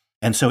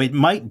 And so it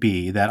might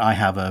be that I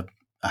have a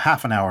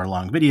half an hour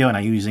long video and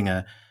I'm using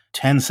a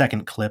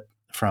 10-second clip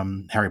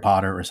from Harry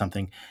Potter or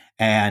something,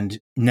 and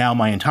now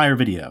my entire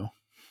video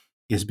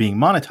is being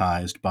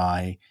monetized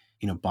by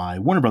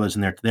Warner Brothers,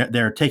 and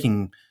they're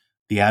taking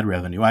the ad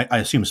revenue. I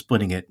assume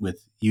splitting it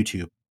with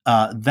YouTube.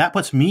 That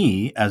puts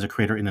me as a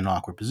creator in an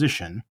awkward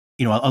position.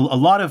 A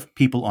lot of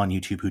people on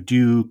YouTube who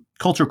do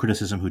cultural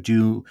criticism, who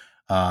do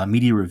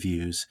media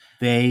reviews,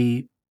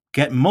 they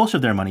get most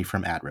of their money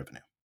from ad revenue.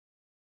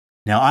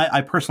 Now,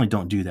 I personally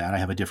don't do that. I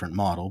have a different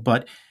model.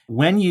 But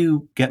when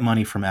you get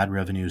money from ad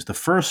revenues, the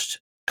first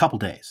couple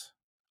days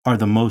are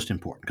the most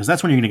important because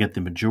that's when you're going to get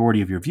the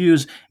majority of your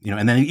views,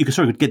 and then you can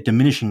sort of get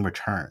diminishing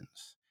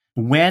returns.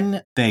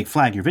 When they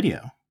flag your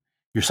video,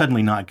 you're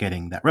suddenly not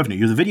getting that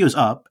revenue. The video's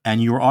up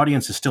and your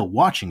audience is still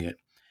watching it,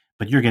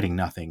 but you're getting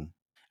nothing.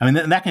 I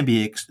mean, that can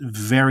be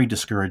very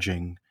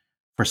discouraging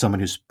for someone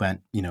who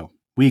spent,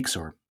 weeks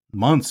or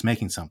months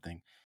making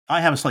something.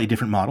 I have a slightly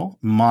different model.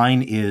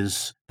 Mine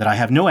is that I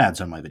have no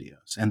ads on my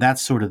videos. And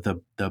that's sort of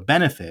the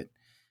benefit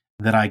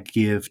that I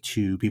give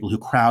to people who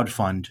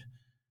crowdfund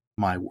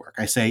my work.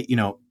 I say,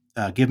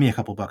 give me a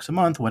couple bucks a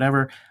month,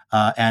 whatever.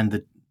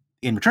 And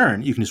in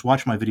return, you can just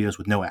watch my videos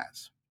with no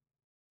ads.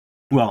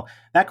 Well,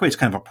 that creates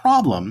kind of a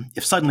problem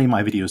if suddenly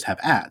my videos have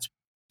ads.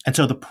 And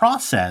so the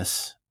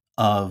process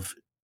of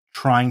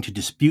trying to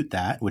dispute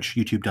that, which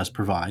YouTube does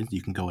provide,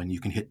 you can go in, you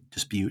can hit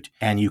dispute,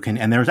 and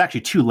there's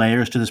actually 2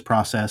 layers to this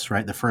process,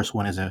 right? The first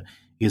one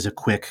is a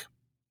quick,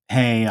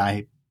 hey,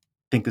 I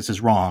think this is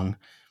wrong.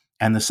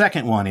 And the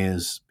second one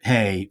is,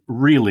 hey,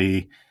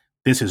 really,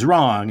 this is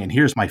wrong, and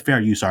here's my fair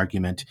use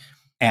argument.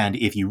 And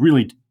if you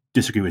really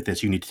disagree with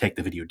this, you need to take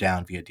the video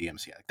down via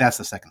DMCA. That's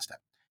the second step.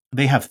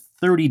 They have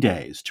 30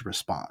 days to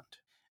respond.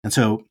 And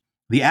so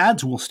the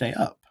ads will stay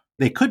up.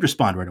 They could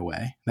respond right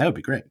away. That would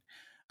be great.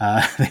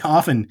 They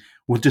often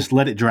will just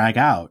let it drag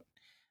out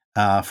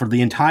for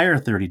the entire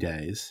 30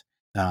 days.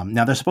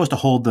 Now, they're supposed to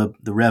hold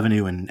the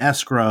revenue in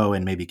escrow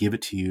and maybe give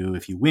it to you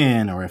if you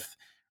win or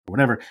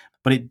whatever.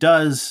 But it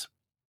does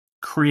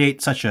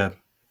create such a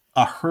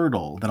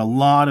hurdle that a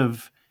lot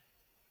of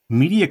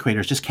media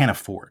creators just can't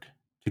afford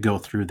to go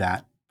through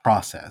that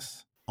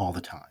process all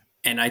the time.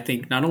 And I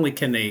think not only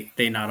can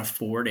they not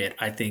afford it,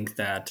 I think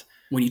that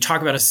when you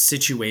talk about a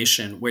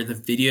situation where the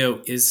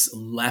video is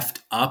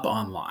left up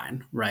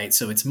online, right?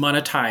 So it's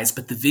monetized,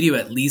 but the video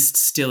at least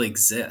still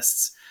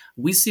exists.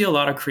 We see a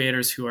lot of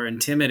creators who are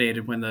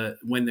intimidated when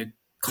the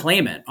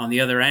claimant on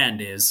the other end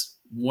is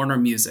Warner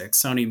Music,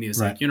 Sony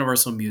Music, right,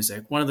 Universal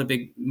Music, one of the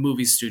big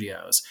movie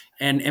studios.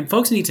 And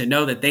folks need to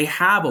know that they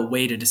have a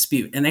way to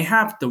dispute, and they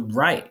have the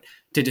right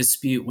to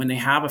dispute when they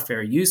have a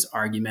fair use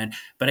argument.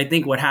 But I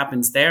think what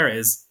happens there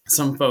is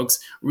some folks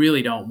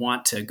really don't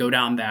want to go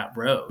down that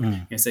road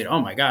and say,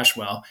 oh my gosh,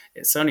 well,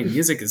 Sony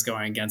Music is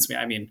going against me.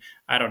 I mean,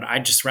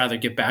 I'd just rather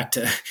get back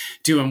to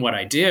doing what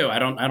I do. I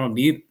don't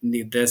need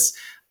this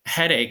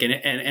headache.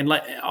 And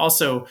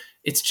also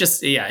it's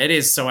just, it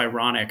is so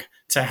ironic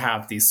to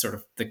have these sort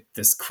of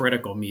this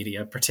critical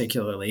media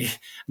particularly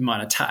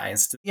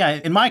monetized. Yeah.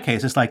 In my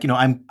case, it's like,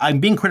 I'm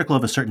being critical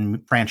of a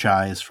certain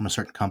franchise from a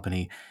certain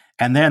company.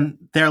 And then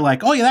they're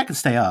like, oh, yeah, that can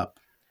stay up.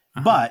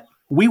 But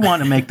we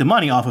want to make the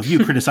money off of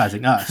you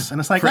criticizing us.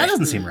 And it's like, right, that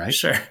doesn't seem right.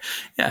 Sure.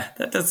 Yeah,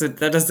 that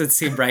doesn't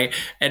seem right.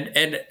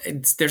 And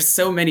there's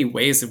so many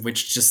ways in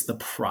which just the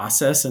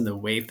process and the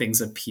way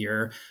things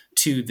appear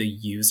to the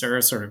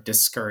user sort of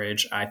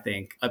discourage, I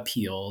think,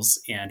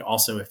 appeals. And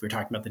also, if we're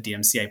talking about the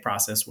DMCA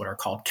process, what are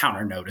called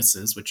counter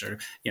notices, which are,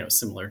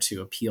 similar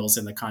to appeals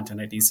in the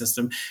Content ID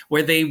system,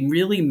 where they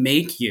really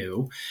make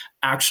you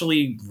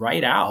actually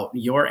write out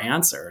your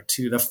answer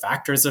to the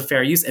factors of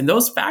fair use. And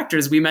those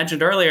factors we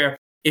mentioned earlier,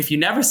 if you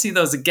never see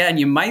those again,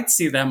 you might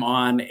see them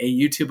on a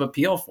YouTube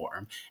appeal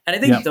form. And I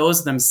think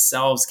those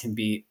themselves can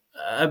be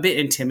a bit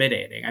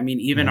intimidating. I mean,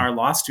 even our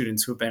law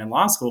students who have been in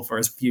law school for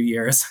a few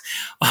years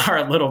are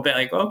a little bit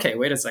like, okay,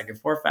 wait a second,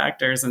 4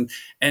 factors.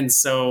 And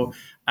so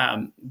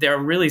there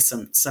are really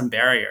some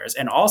barriers.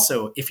 And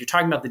also, if you're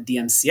talking about the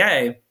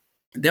DMCA,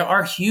 there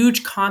are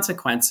huge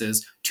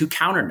consequences to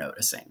counter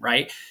noticing,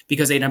 right?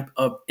 Because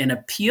an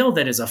appeal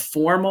that is a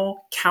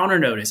formal counter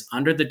notice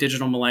under the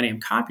Digital Millennium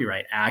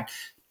Copyright Act,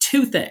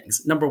 2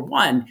 things. Number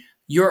one,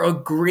 you're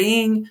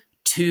agreeing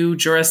to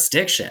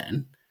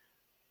jurisdiction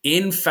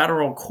in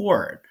federal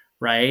court,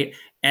 right?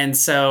 And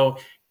so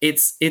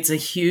it's a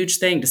huge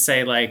thing to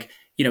say, like,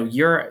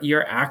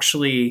 you're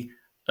actually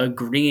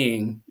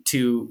agreeing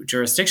to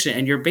jurisdiction,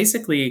 and you're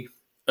basically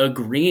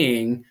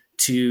agreeing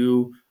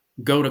to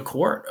go to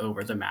court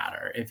over the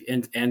matter.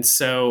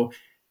 So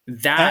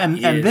that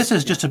and this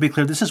is, just to be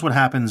clear, this is what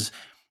happens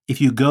if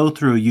you go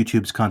through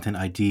YouTube's Content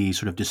ID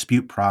sort of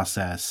dispute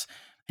process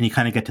and you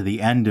kind of get to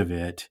the end of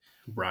it.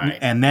 Right.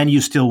 And then you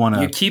still want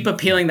to... You keep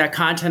appealing that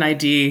Content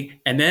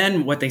ID. And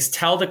then what they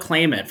tell the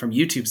claimant from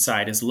YouTube's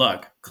side is,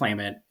 look,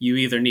 claimant, you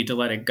either need to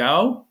let it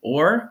go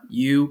or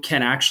you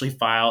can actually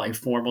file a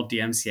formal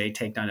DMCA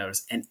takedown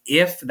notice. And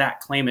if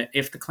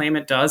the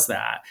claimant does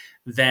that,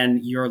 then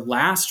your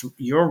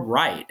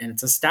right, and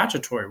it's a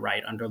statutory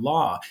right under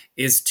law,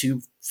 is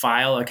to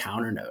file a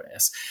counter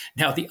notice.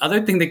 Now, the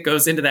other thing that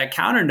goes into that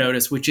counter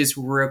notice, which is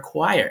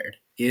required,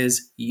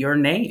 is your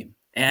name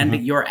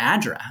and your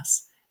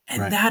address.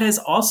 And that is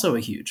also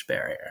a huge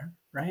barrier,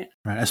 right?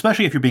 Right.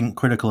 Especially if you're being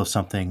critical of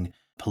something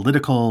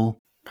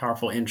political.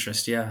 Powerful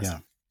interest, yes. Yeah.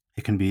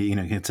 It can be, you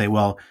can say,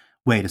 well,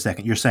 wait a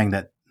second. You're saying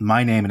that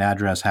my name and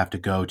address have to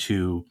go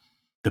to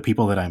the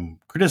people that I'm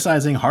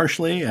criticizing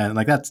harshly. And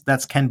like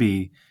that can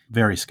be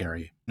very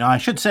scary. Now, I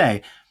should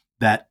say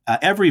that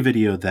every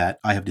video that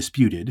I have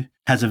disputed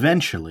has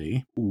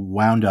eventually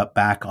wound up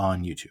back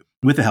on YouTube.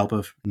 with the help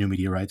of New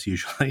Media Rights,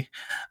 usually.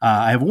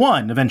 I have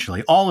won,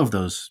 eventually, all of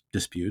those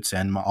disputes,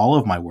 and all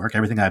of my work,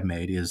 everything I've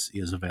made is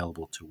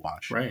available to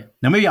watch. Right.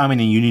 Now, maybe I'm in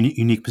a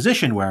unique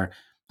position where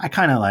I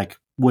kind of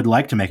would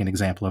like to make an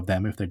example of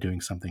them if they're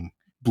doing something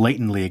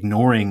blatantly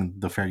ignoring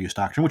the fair use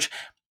doctrine, which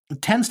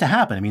tends to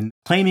happen. I mean,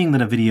 claiming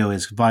that a video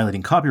is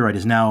violating copyright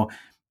is now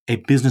a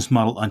business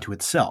model unto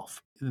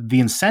itself. The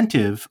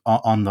incentive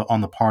on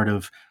the part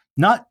of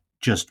not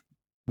just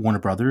Warner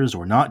Brothers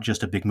or not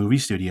just a big movie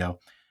studio,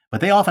 but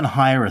they often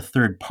hire a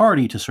third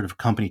party to sort of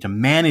company to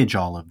manage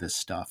all of this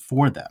stuff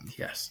for them.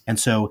 Yes. And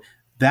so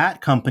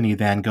that company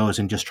then goes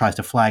and just tries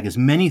to flag as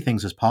many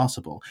things as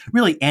possible,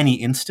 really any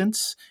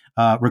instance,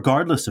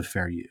 regardless of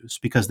fair use,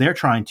 because they're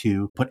trying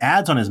to put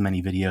ads on as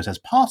many videos as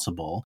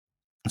possible.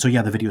 And so,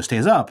 yeah, the video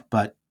stays up,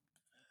 but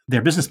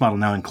their business model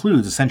now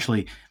includes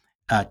essentially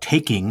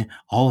taking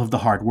all of the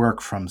hard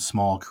work from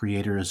small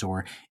creators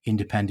or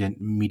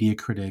independent media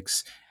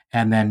critics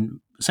and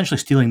then essentially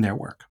stealing their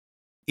work.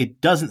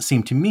 It doesn't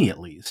seem to me, at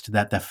least,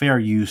 that the fair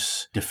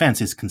use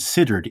defense is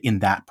considered in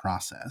that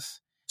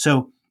process.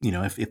 So,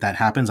 if that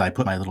happens, I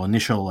put my little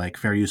initial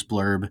fair use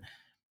blurb.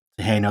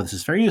 Say, hey, no, this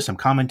is fair use. I'm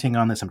commenting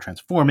on this. I'm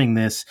transforming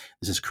this.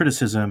 This is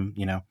criticism.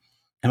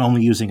 I'm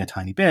only using a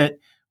tiny bit,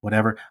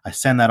 whatever. I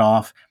send that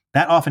off.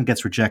 That often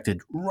gets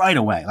rejected right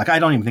away. I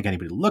don't even think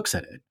anybody looks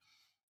at it.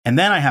 And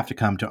then I have to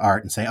come to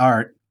Art and say,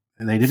 Art,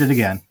 they did it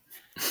again.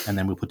 And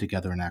then we'll put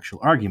together an actual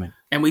argument.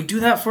 And we do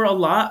that for a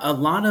lot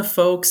of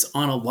folks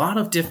on a lot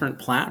of different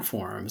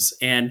platforms.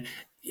 And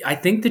I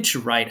think that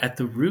you're right. At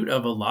the root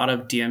of a lot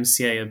of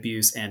DMCA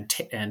abuse and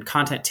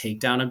content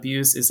takedown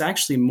abuse is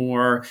actually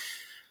more,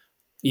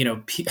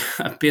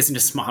 a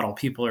business model.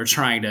 People are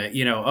trying to,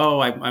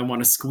 I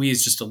want to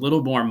squeeze just a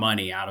little more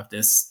money out of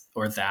this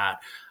or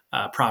that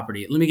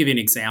property. Let me give you an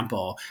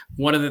example.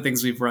 One of the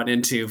things we've run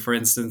into, for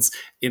instance,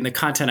 in the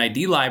Content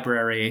ID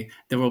library,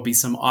 there will be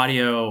some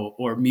audio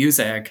or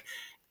music,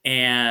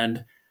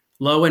 and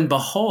lo and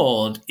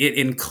behold, it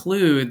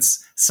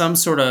includes some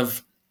sort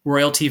of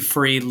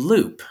royalty-free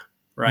loop,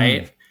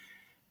 right?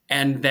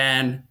 And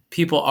then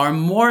people are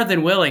more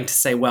than willing to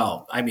say,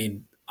 well, I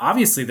mean,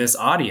 obviously this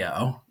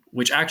audio,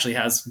 which actually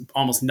has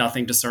almost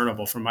nothing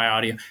discernible from my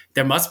audio,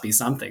 there must be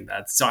something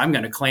so I'm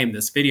going to claim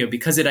this video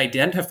because it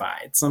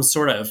identified some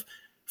sort of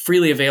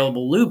freely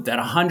available loop that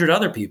 100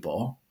 other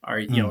people are,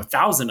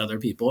 1,000 other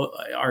people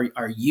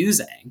are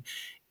using.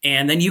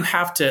 And then you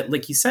have to,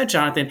 like you said,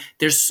 Jonathan,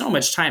 there's so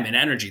much time and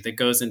energy that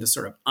goes into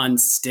sort of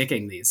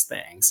unsticking these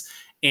things.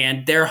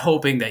 And they're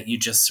hoping that you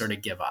just sort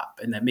of give up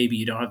and that maybe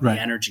you don't have the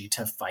energy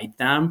to fight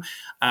them.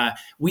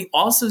 We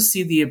also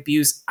see the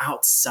abuse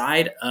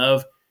outside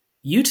of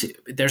YouTube.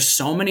 There's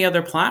so many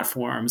other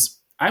platforms.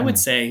 I would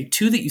say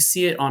two that you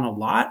see it on a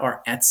lot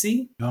are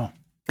Etsy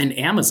and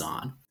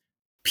Amazon.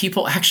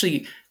 People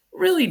actually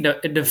really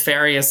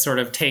nefarious sort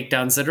of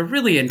takedowns that are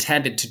really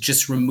intended to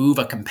just remove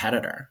a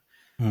competitor.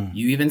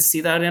 You even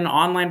see that in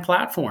online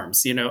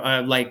platforms,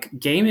 like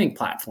gaming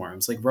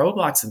platforms, like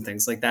Roblox and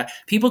things like that.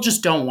 People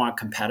just don't want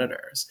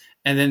competitors.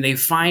 And then they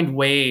find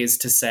ways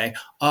to say,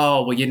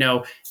 oh,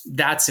 well,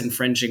 that's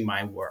infringing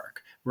my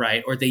work,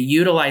 right? Or they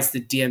utilize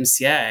the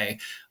DMCA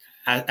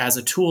as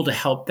a tool to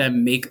help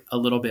them make a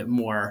little bit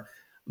more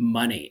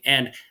money.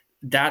 And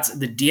that's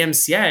the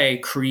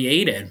DMCA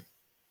created.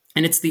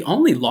 And it's the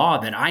only law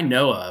that I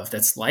know of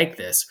that's like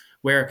this,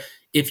 where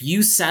if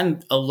you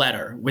send a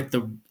letter with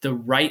the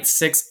right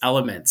 6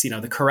 elements,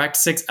 the correct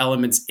 6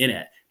 elements in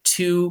it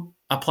to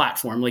a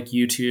platform like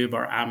YouTube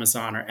or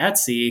Amazon or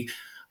Etsy,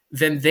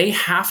 then they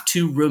have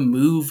to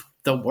remove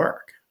the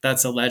work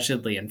that's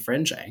allegedly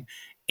infringing.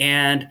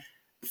 And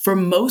for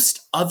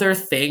most other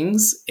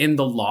things in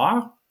the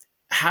law,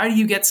 how do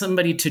you get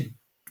somebody to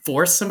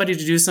force somebody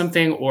to do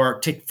something or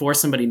to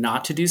force somebody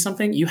not to do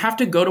something? You have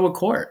to go to a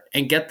court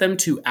and get them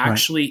to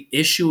actually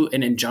issue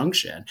an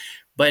injunction.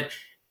 But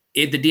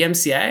the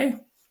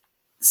DMCA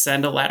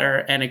send a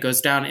letter and it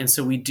goes down. And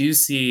so we do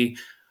see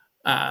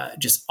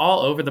just all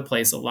over the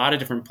place, a lot of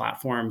different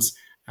platforms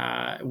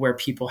where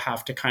people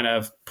have to kind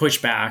of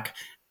push back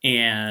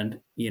and,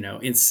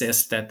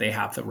 insist that they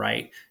have the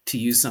right to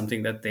use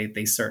something that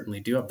they certainly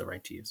do have the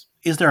right to use.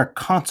 Is there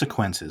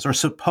consequences or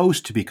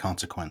supposed to be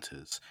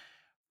consequences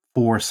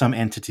for some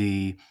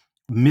entity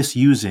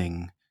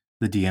misusing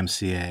the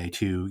DMCA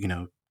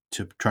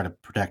to try to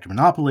protect a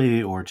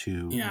monopoly or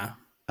to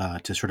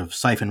sort of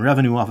siphon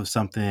revenue off of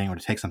something or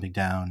to take something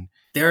down?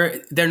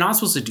 They're not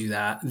supposed to do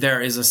that.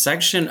 There is a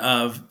section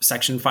of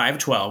Section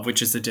 512,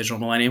 which is the Digital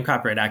Millennium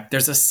Copyright Act.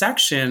 There's a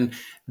section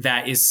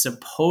that is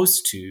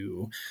supposed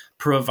to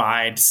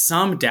provide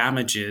some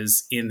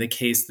damages in the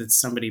case that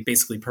somebody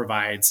basically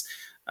provides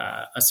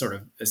a sort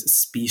of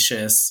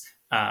specious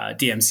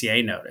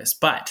DMCA notice.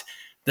 But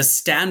the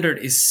standard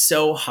is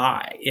so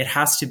high, it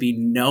has to be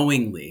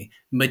knowingly,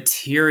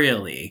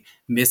 materially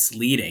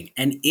misleading.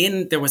 And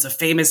there was a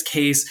famous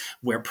case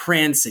where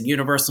Prince and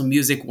Universal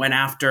Music went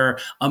after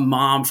a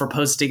mom for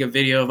posting a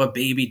video of a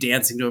baby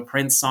dancing to a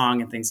Prince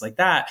song and things like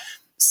that.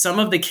 Some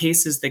of the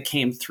cases that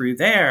came through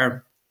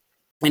there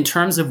in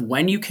terms of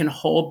when you can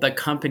hold the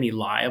company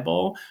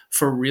liable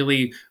for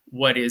really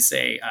what is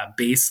a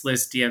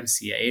baseless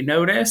DMCA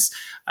notice,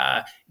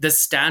 the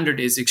standard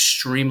is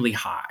extremely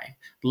high.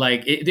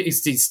 Like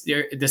it's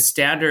the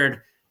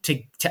standard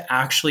to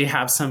actually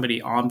have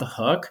somebody on the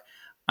hook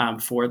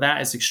for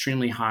that is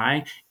extremely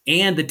high,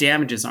 and the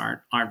damages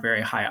aren't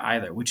very high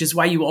either. Which is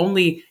why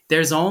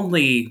there's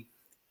only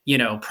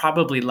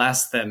probably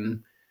less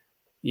than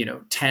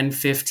 10,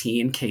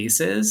 15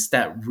 cases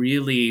that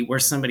really where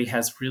somebody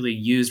has really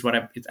used what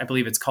I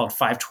believe it's called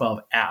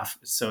 512F.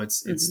 So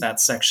it's that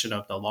section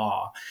of the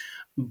law,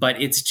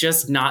 but it's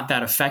just not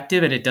that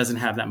effective, and it doesn't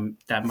have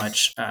that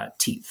much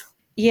teeth.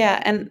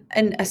 Yeah,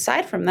 and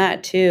aside from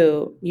that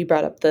too, you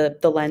brought up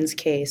the Lens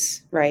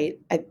case, right?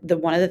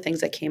 One of the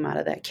things that came out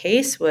of that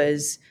case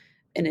was,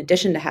 in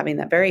addition to having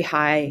that very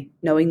high,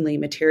 knowingly,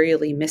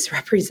 materially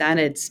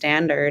misrepresented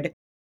standard,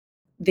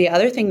 the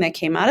other thing that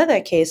came out of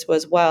that case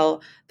was,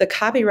 well, the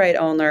copyright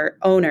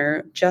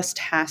owner just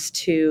has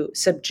to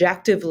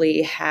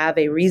subjectively have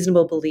a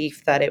reasonable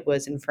belief that it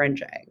was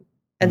infringing.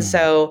 And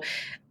so,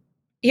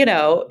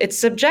 it's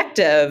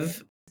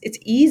subjective. It's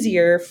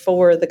easier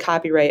for the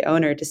copyright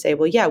owner to say,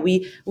 well, yeah,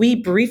 we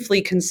briefly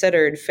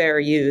considered fair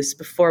use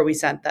before we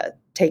sent the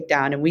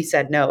takedown, and we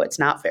said, no, it's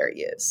not fair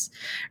use,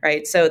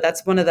 right? So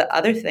that's one of the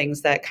other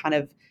things that kind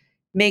of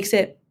makes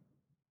it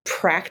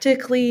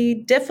practically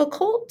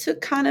difficult to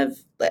kind of,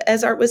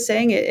 as Art was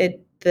saying,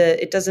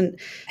 it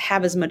doesn't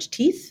have as much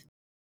teeth.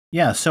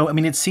 Yeah, so I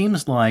mean, it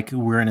seems like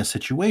we're in a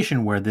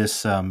situation where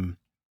this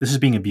is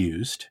being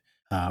abused,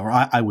 or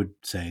I would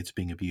say it's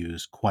being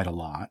abused quite a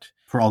lot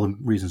for all the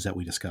reasons that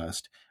we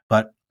discussed.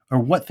 But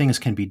what things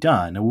can be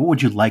done? What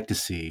would you like to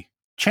see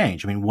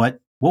change? I mean,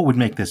 what would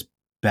make this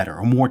better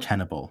or more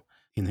tenable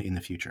in the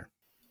future?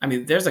 I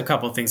mean, there's a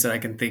couple of things that I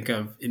can think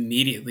of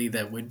immediately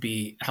that would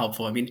be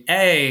helpful. I mean,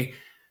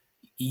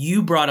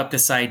 you brought up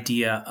this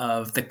idea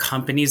of the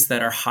companies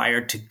that are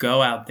hired to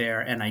go out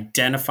there and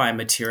identify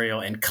material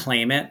and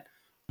claim it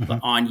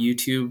on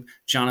YouTube,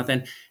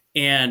 Jonathan.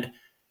 And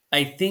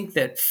I think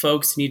that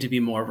folks need to be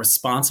more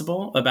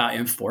responsible about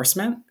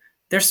enforcement.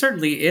 There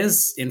certainly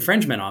is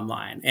infringement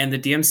online, and the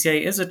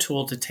DMCA is a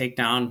tool to take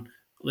down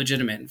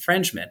legitimate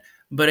infringement.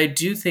 But I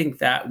do think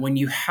that when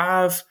you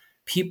have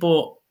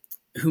people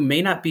who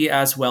may not be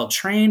as well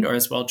trained or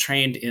as well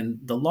trained in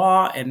the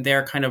law, and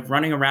they're kind of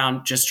running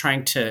around just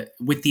trying to,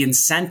 with the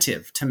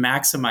incentive to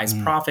maximize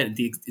profit,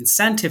 the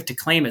incentive to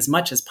claim as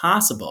much as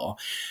possible,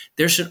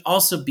 there should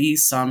also be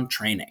some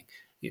training.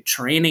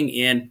 Training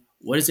in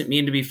what does it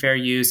mean to be fair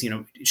use?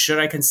 Should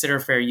I consider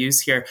fair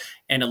use here?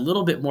 And a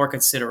little bit more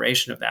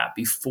consideration of that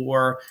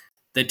before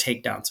the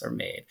takedowns are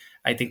made.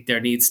 I think there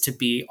needs to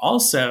be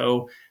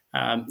also,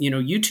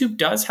 YouTube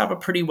does have a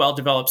pretty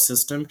well-developed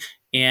system,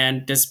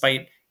 and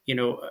despite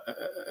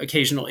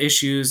occasional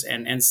issues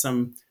and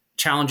some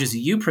challenges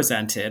you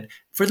presented,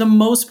 for the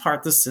most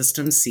part, the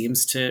system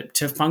seems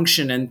to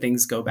function and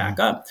things go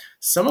back up.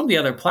 Some of the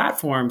other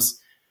platforms,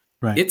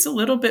 it's a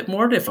little bit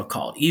more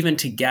difficult even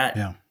to get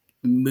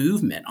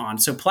movement on.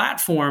 So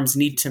platforms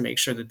need to make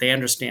sure that they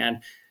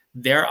understand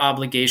their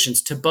obligations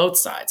to both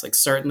sides. Like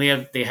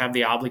certainly they have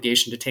the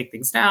obligation to take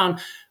things down,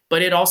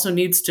 but it also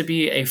needs to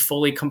be a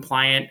fully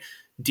compliant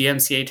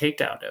DMCA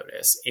takedown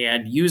notice,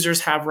 and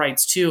users have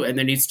rights too. And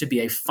there needs to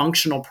be a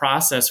functional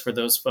process for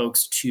those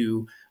folks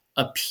to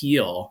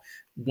appeal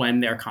when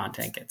their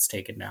content gets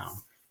taken down.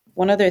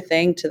 One other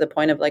thing to the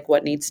point of like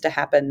what needs to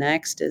happen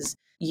next is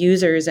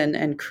users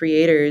and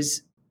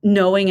creators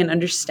knowing and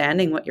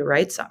understanding what your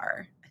rights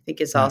are, I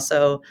think is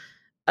also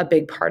a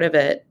big part of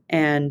it.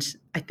 And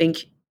I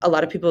think a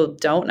lot of people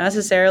don't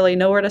necessarily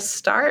know where to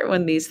start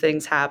when these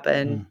things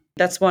happen.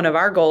 That's one of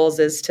our goals,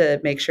 is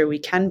to make sure we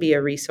can be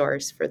a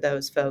resource for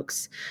those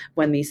folks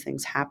when these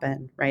things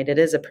happen, right? It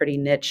is a pretty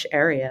niche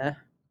area.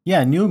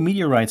 Yeah, New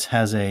Media Rights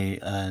has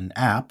an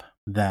app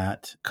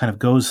that kind of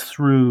goes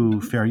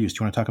through fair use.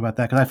 Do you want to talk about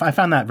that? Because I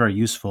found that very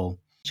useful.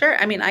 Sure.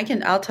 I mean,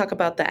 I'll talk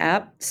about the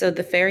app. So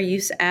the Fair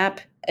Use app,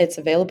 it's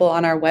available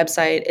on our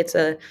website. It's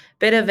a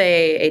bit of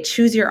a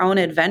choose your own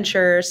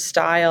adventure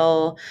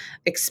style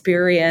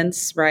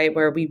experience, right?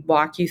 Where we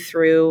walk you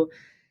through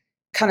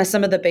kind of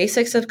some of the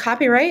basics of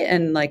copyright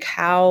and like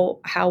how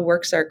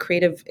works, our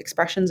creative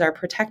expressions are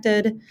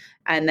protected.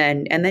 And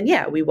then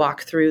we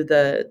walk through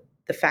the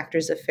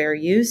factors of fair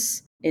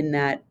use in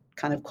that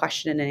kind of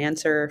question and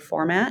answer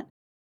format,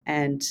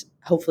 and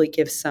hopefully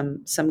give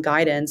some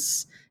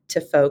guidance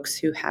to folks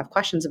who have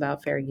questions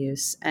about fair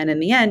use. And in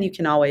the end, you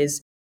can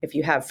always, if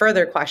you have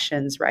further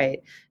questions, right,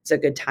 it's a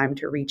good time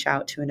to reach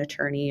out to an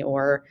attorney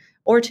or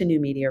to New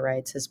Media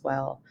Rights as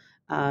well.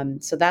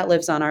 So that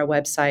lives on our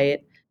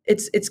website.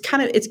 It's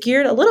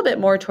geared a little bit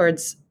more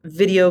towards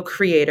video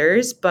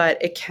creators,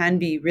 but it can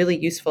be really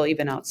useful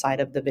even outside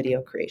of the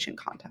video creation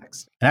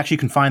context. And actually, you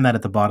can find that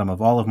at the bottom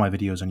of all of my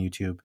videos on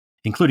YouTube,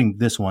 including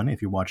this one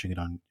if you're watching it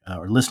on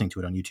or listening to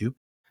it on YouTube.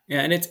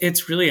 Yeah, and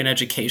it's really an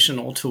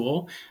educational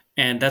tool,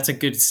 and that's a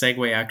good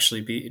segue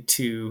actually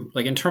to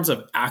like in terms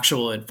of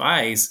actual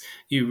advice.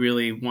 You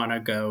really want to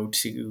go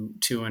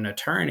to an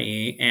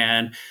attorney,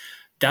 and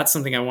that's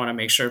something I want to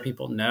make sure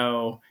people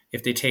know.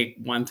 If they take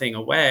one thing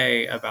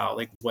away about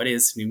like what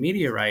is new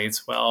media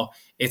rights, well,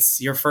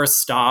 it's your first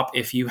stop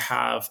if you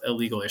have a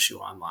legal issue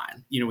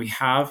online. We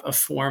have a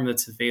form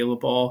that's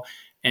available,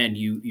 and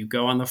you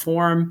go on the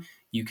form,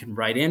 you can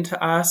write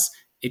into us.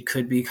 It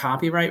could be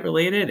copyright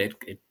related.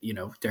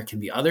 There can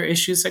be other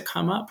issues that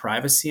come up,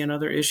 privacy and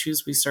other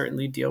issues we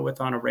certainly deal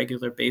with on a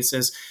regular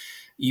basis.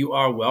 You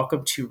are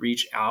welcome to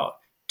reach out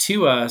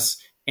to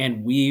us,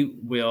 and we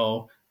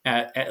will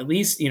at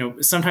least,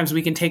 sometimes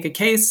we can take a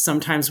case.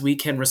 Sometimes we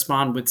can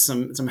respond with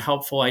some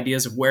helpful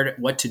ideas of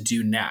what to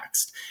do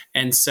next.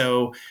 And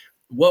so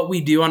what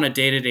we do on a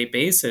day-to-day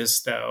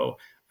basis, though,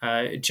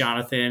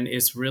 Jonathan,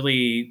 is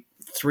really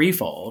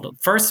threefold.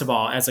 First of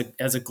all, as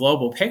a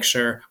global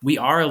picture, we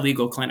are a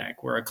legal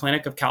clinic. We're a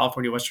clinic of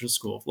California Western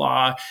School of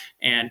Law,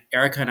 and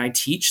Erica and I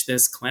teach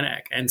this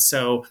clinic. And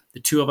so the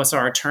two of us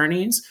are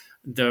attorneys.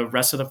 The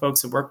rest of the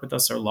folks that work with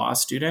us are law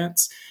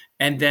students.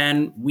 And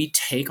then we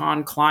take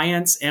on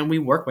clients and we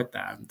work with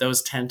them.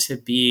 Those tend to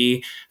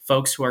be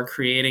folks who are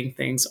creating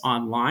things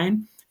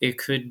online. It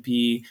could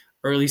be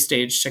early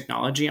stage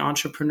technology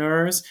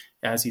entrepreneurs.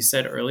 As you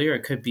said earlier,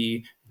 it could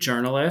be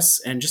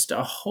journalists, and just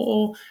a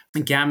whole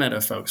gamut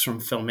of folks,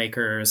 from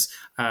filmmakers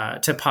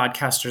to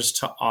podcasters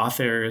to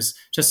authors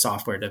to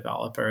software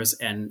developers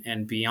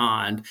and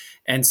beyond.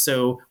 And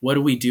so what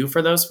do we do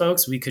for those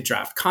folks? We could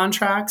draft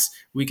contracts.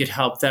 We could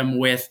help them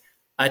with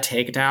a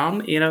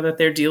takedown, that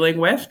they're dealing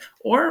with,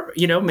 or,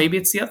 maybe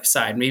it's the other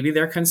side. Maybe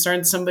they're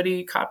concerned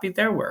somebody copied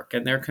their work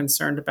and they're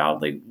concerned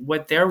about like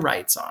what their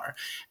rights are.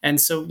 And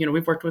so,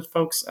 we've worked with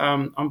folks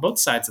on both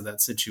sides of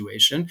that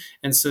situation.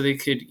 And so they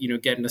could,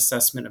 get an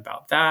assessment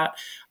about that.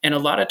 And a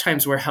lot of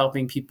times we're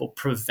helping people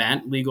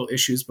prevent legal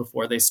issues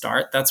before they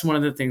start. That's one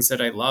of the things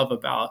that I love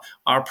about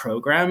our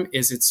program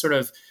is it's sort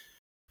of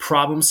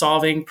problem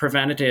solving,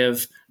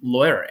 preventative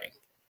lawyering.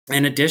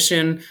 In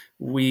addition,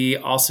 we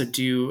also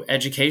do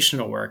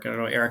educational work. I don't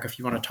know, Erica, if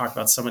you want to talk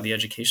about some of the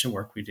education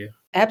work we do.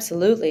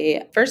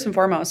 Absolutely. First and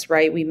foremost,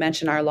 right, we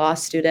mentioned our law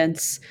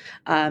students.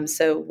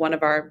 So one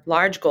of our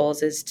large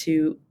goals is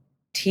to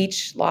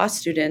teach law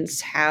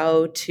students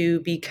how to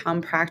become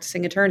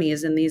practicing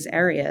attorneys in these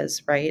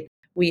areas, right?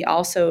 We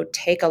also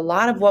take a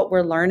lot of what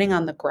we're learning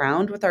on the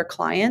ground with our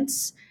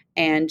clients,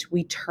 and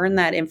we turn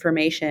that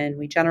information,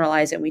 we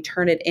generalize it, and we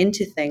turn it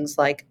into things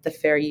like the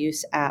Fair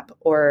Use app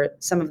or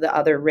some of the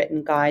other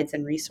written guides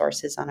and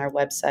resources on our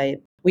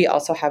website. We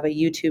also have a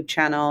YouTube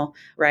channel,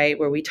 right,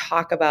 where we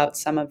talk about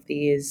some of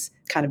these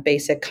kind of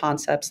basic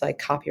concepts like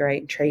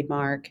copyright and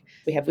trademark.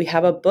 We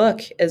have a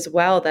book as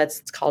well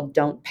that's called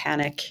Don't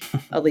Panic,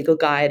 a legal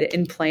guide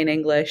in plain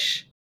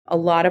English. A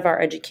lot of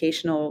our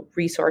educational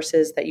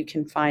resources that you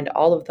can find,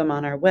 all of them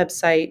on our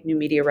website,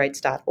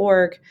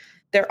 newmediarights.org.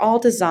 They're all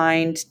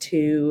designed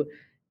to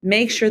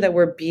make sure that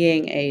we're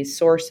being a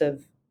source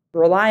of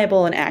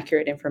reliable and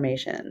accurate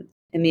information.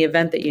 In the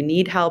event that you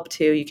need help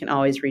too, you can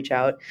always reach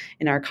out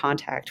in our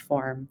contact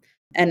form.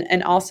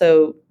 And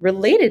also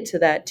related to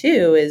that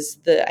too is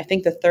I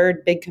think the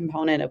third big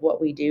component of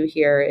what we do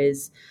here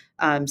is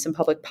some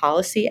public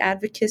policy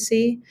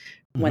advocacy.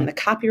 Mm-hmm. When the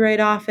Copyright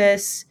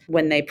Office,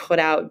 when they put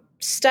out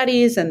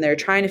studies and they're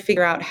trying to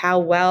figure out how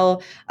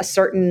well a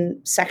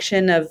certain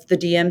section of the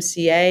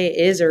DMCA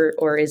is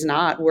or is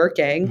not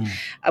working,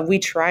 we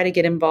try to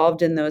get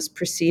involved in those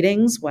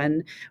proceedings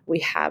when we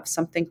have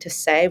something to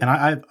say.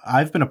 And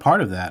I've been a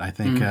part of that. I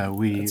think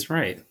That's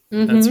right.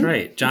 Mm-hmm. That's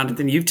right.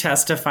 Jonathan, you've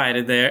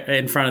testified there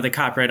in front of the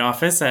Copyright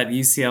Office at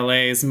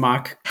UCLA's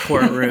mock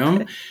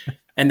courtroom.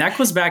 And that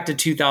goes back to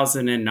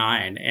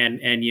 2009.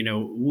 And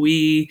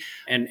we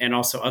and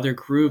also other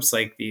groups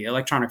like the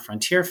Electronic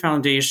Frontier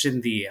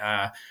Foundation, the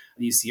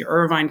UC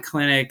Irvine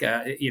Clinic,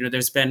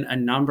 there's been a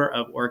number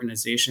of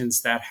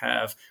organizations that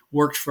have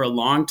worked for a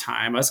long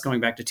time, us going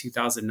back to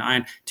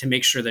 2009, to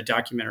make sure that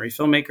documentary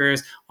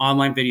filmmakers,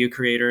 online video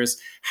creators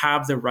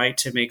have the right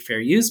to make fair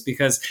use,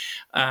 because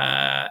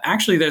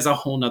actually there's a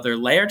whole nother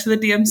layer to the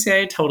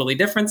DMCA, totally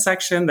different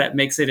section that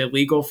makes it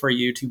illegal for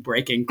you to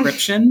break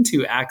encryption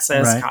to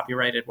access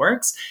copyrighted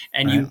works.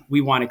 And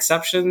we want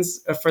exceptions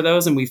for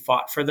those, and we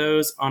fought for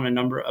those on a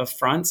number of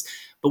fronts.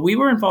 But we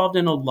were involved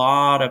in a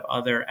lot of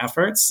other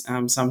efforts,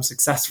 some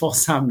successful,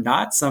 some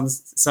not,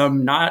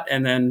 some not,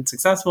 and then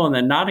successful, and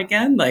then not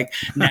again, like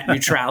net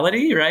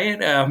neutrality,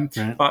 right?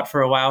 Fought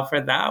for a while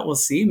for that. We'll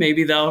see.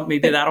 Maybe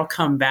that'll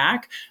come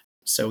back.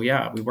 So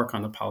yeah, we work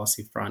on the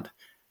policy front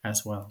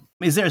as well.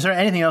 Is there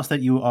anything else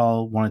that you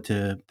all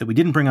wanted that we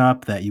didn't bring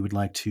up that you would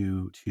like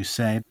to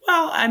say?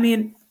 Well, I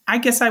mean, I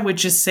guess I would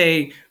just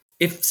say,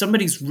 if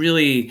somebody's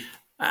really,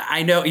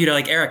 I know,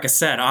 like Erica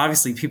said,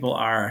 obviously people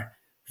are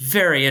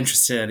very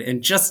interested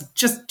in just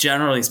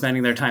generally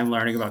spending their time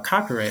learning about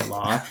copyright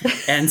law.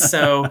 And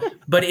so,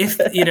 but if,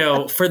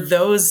 for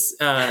those,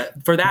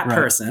 for that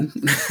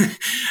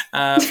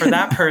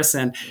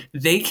person,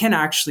 they can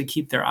actually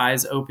keep their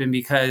eyes open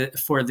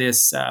for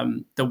this,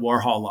 the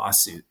Warhol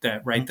lawsuit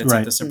that's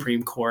at the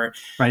Supreme Court.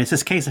 Right. It's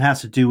this case that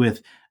has to do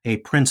with a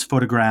Prince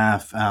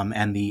photograph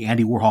and the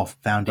Andy Warhol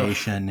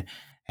Foundation.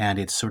 And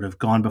it's sort of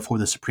gone before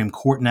the Supreme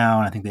Court now.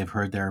 And I think they've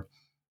heard their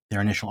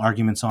their initial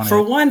arguments on it.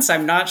 For once,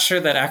 I'm not sure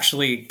that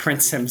actually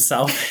Prince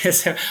himself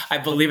is. I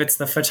believe it's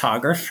the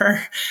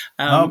photographer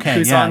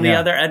who's on the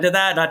other end of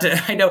that.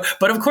 I know,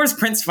 but of course,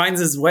 Prince finds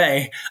his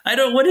way.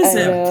 What is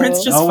it?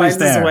 Prince just Always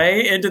finds his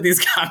way into these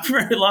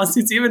copyright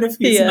lawsuits, even if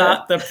he's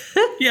not the.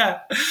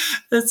 Yeah,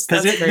 that's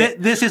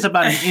this is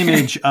about an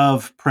image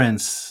of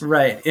Prince,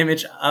 right?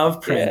 Image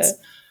of Prince,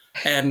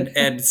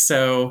 and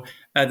so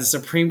the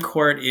Supreme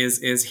Court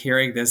is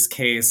hearing this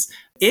case.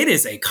 It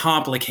is a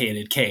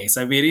complicated case.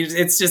 I mean,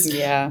 it's just,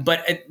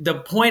 but the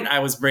point I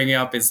was bringing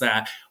up is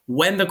that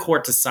when the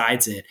court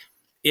decides it,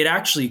 it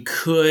actually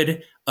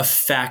could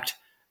affect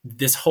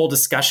this whole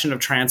discussion of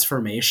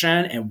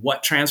transformation and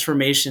what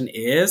transformation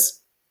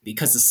is,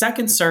 because the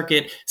Second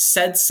Circuit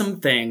said some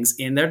things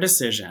in their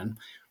decision.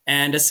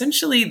 And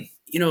essentially,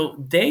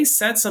 they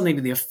said something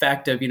to the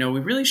effect of, we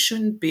really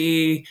shouldn't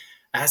be,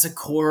 as a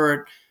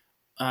court,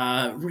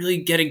 really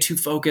getting too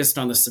focused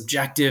on the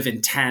subjective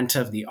intent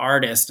of the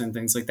artist and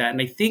things like that.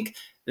 And I think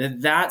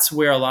that's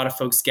where a lot of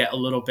folks get a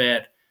little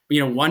bit,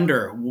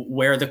 wonder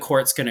where the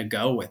court's going to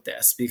go with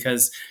this.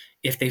 Because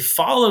if they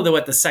follow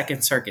what the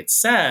Second Circuit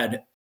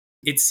said,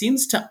 it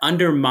seems to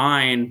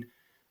undermine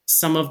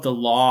some of the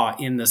law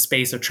in the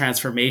space of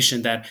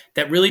transformation that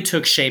really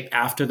took shape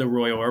after the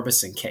Roy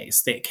Orbison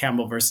case, the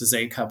Campbell versus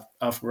A Cup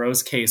of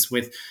Rose case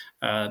with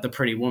the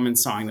Pretty Woman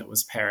song that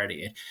was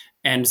parodied.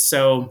 And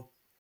so,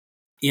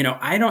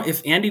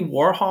 if Andy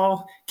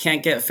Warhol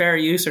can't get fair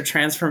use or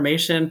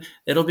transformation,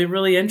 it'll be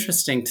really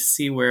interesting to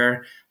see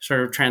where sort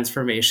of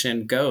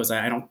transformation goes.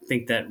 I don't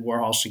think that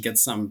Warhol should get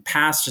some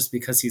pass just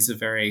because he's a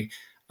very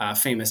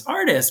famous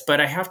artist,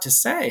 but I have to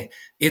say,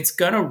 it's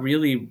going to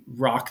really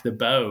rock the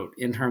boat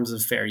in terms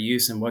of fair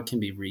use and what can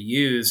be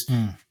reused.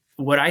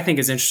 What I think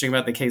is interesting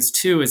about the case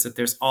too is that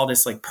there's all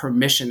this like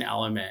permission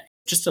element,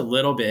 just a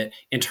little bit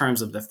in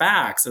terms of the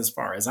facts, as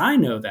far as I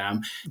know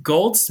them.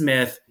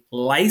 Goldsmith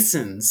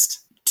licensed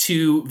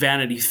to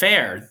Vanity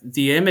Fair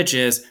the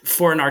images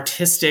for an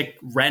artistic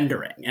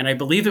rendering. And I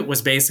believe it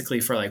was basically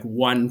for like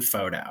one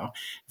photo.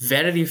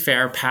 Vanity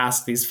Fair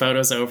passed these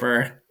photos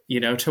over,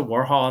 to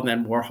Warhol, and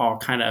then Warhol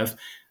kind of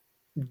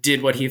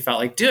did what he felt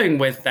like doing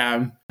with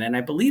them. And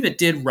I believe it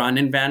did run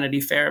in Vanity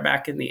Fair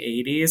back in the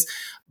 80s.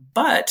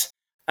 But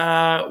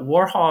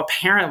Warhol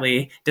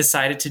apparently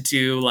decided to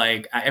do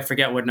I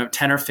forget what,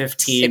 10 or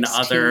 15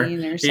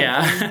 other,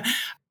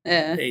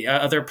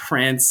 other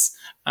prints,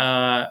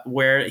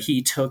 where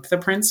he took the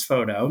Prince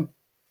photo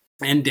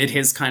and did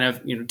his kind of,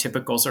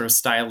 typical sort of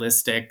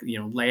stylistic,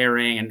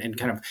 layering and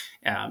kind of,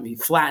 he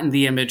flattened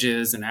the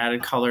images and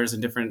added colors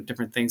and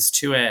different things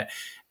to it.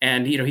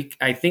 And,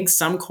 I think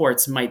some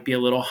courts might be a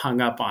little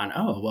hung up on,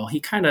 he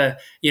kind of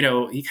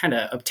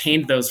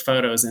obtained those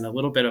photos in a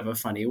little bit of a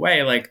funny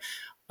way, like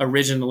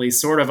originally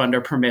sort of under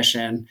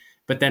permission,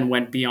 but then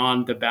went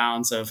beyond the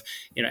bounds of,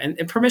 and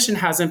permission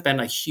hasn't been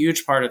a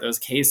huge part of those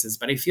cases,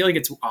 but I feel like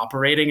it's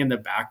operating in the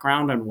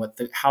background on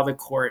how the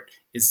court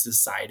is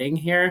deciding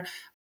here.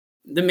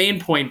 The main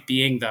point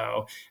being,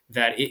 though,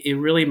 that it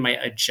really might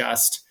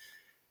adjust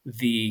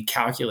the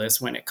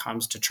calculus when it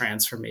comes to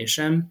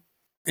transformation.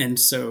 And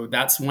so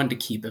that's one to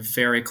keep a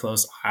very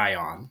close eye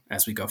on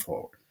as we go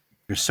forward.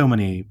 There's so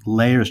many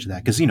layers to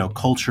that because,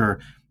 culture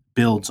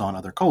builds on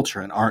other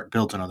culture and art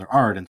builds on other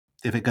art. And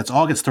if it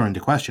all gets thrown into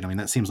question,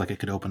 that seems like it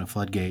could open a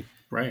floodgate.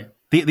 Right.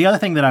 The other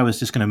thing that I was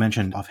just going to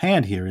mention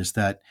offhand here is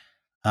that,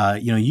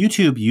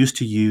 YouTube used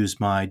to use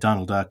my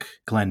Donald Duck,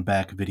 Glenn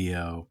Beck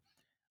video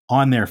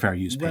on their fair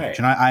use page. Right.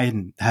 And I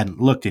hadn't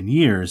looked in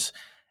years.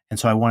 And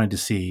so I wanted to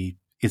see,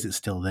 is it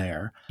still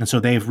there? And so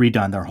they've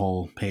redone their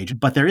whole page.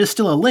 But there is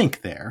still a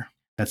link there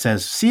that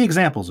says, see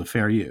examples of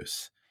fair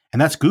use.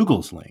 And that's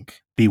Google's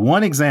link. The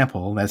one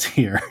example that's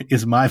here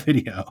is my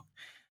video.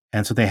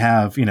 And so they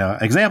have,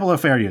 example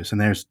of fair use. And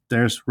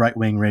there's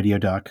Right-Wing Radio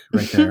Duck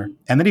right there.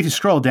 And then if you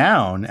scroll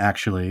down,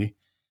 actually,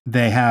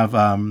 they have,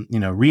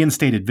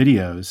 reinstated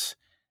videos.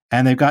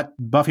 And they've got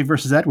Buffy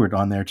versus Edward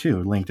on there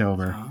too, linked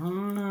over,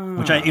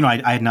 which I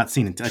had not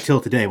seen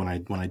until today when I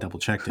double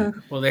checked it.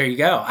 Well, there you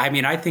go.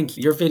 I think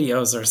your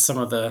videos are some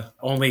of the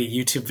only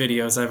YouTube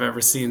videos I've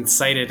ever seen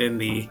cited in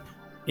the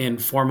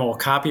informal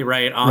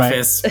copyright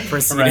office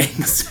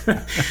proceedings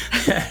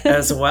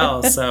as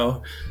well.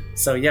 So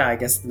yeah, I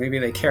guess maybe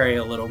they carry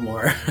a little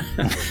more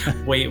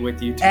weight with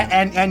YouTube.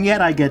 And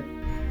yet I get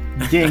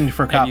dinged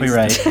for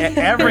copyright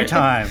every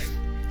time.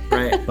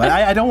 Right. But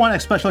I don't want a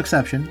special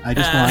exception. I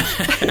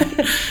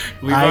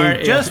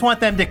just want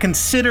them to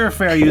consider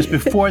fair use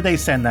before they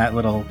send that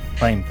little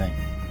claim thing.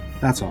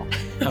 That's all.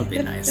 That would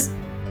be nice.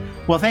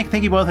 Well, thank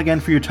you both again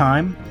for your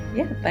time.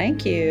 Yeah,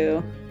 thank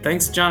you.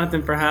 Thanks,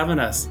 Jonathan, for having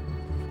us.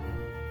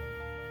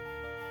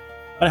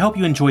 But I hope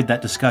you enjoyed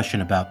that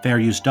discussion about fair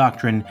use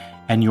doctrine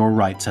and your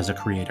rights as a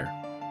creator.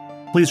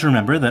 Please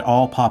remember that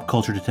all Pop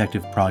Culture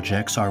Detective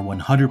projects are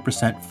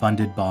 100%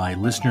 funded by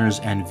listeners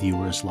and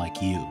viewers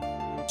like you.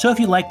 So if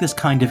you like this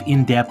kind of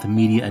in-depth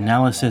media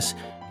analysis,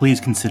 please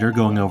consider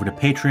going over to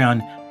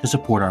Patreon to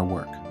support our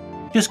work.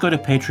 Just go to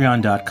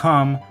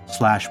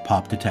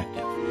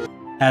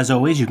patreon.com/popdetective. As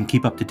always, you can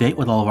keep up to date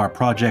with all of our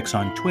projects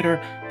on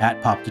Twitter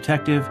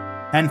 @PopDetective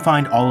and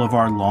find all of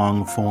our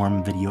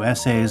long-form video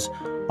essays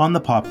on the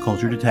Pop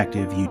Culture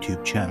Detective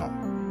YouTube channel.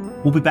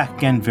 We'll be back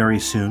again very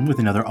soon with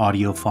another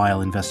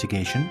audiophile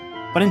investigation,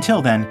 but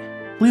until then,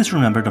 please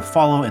remember to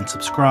follow and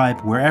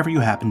subscribe wherever you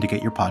happen to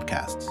get your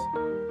podcasts.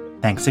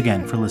 Thanks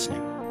again for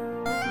listening.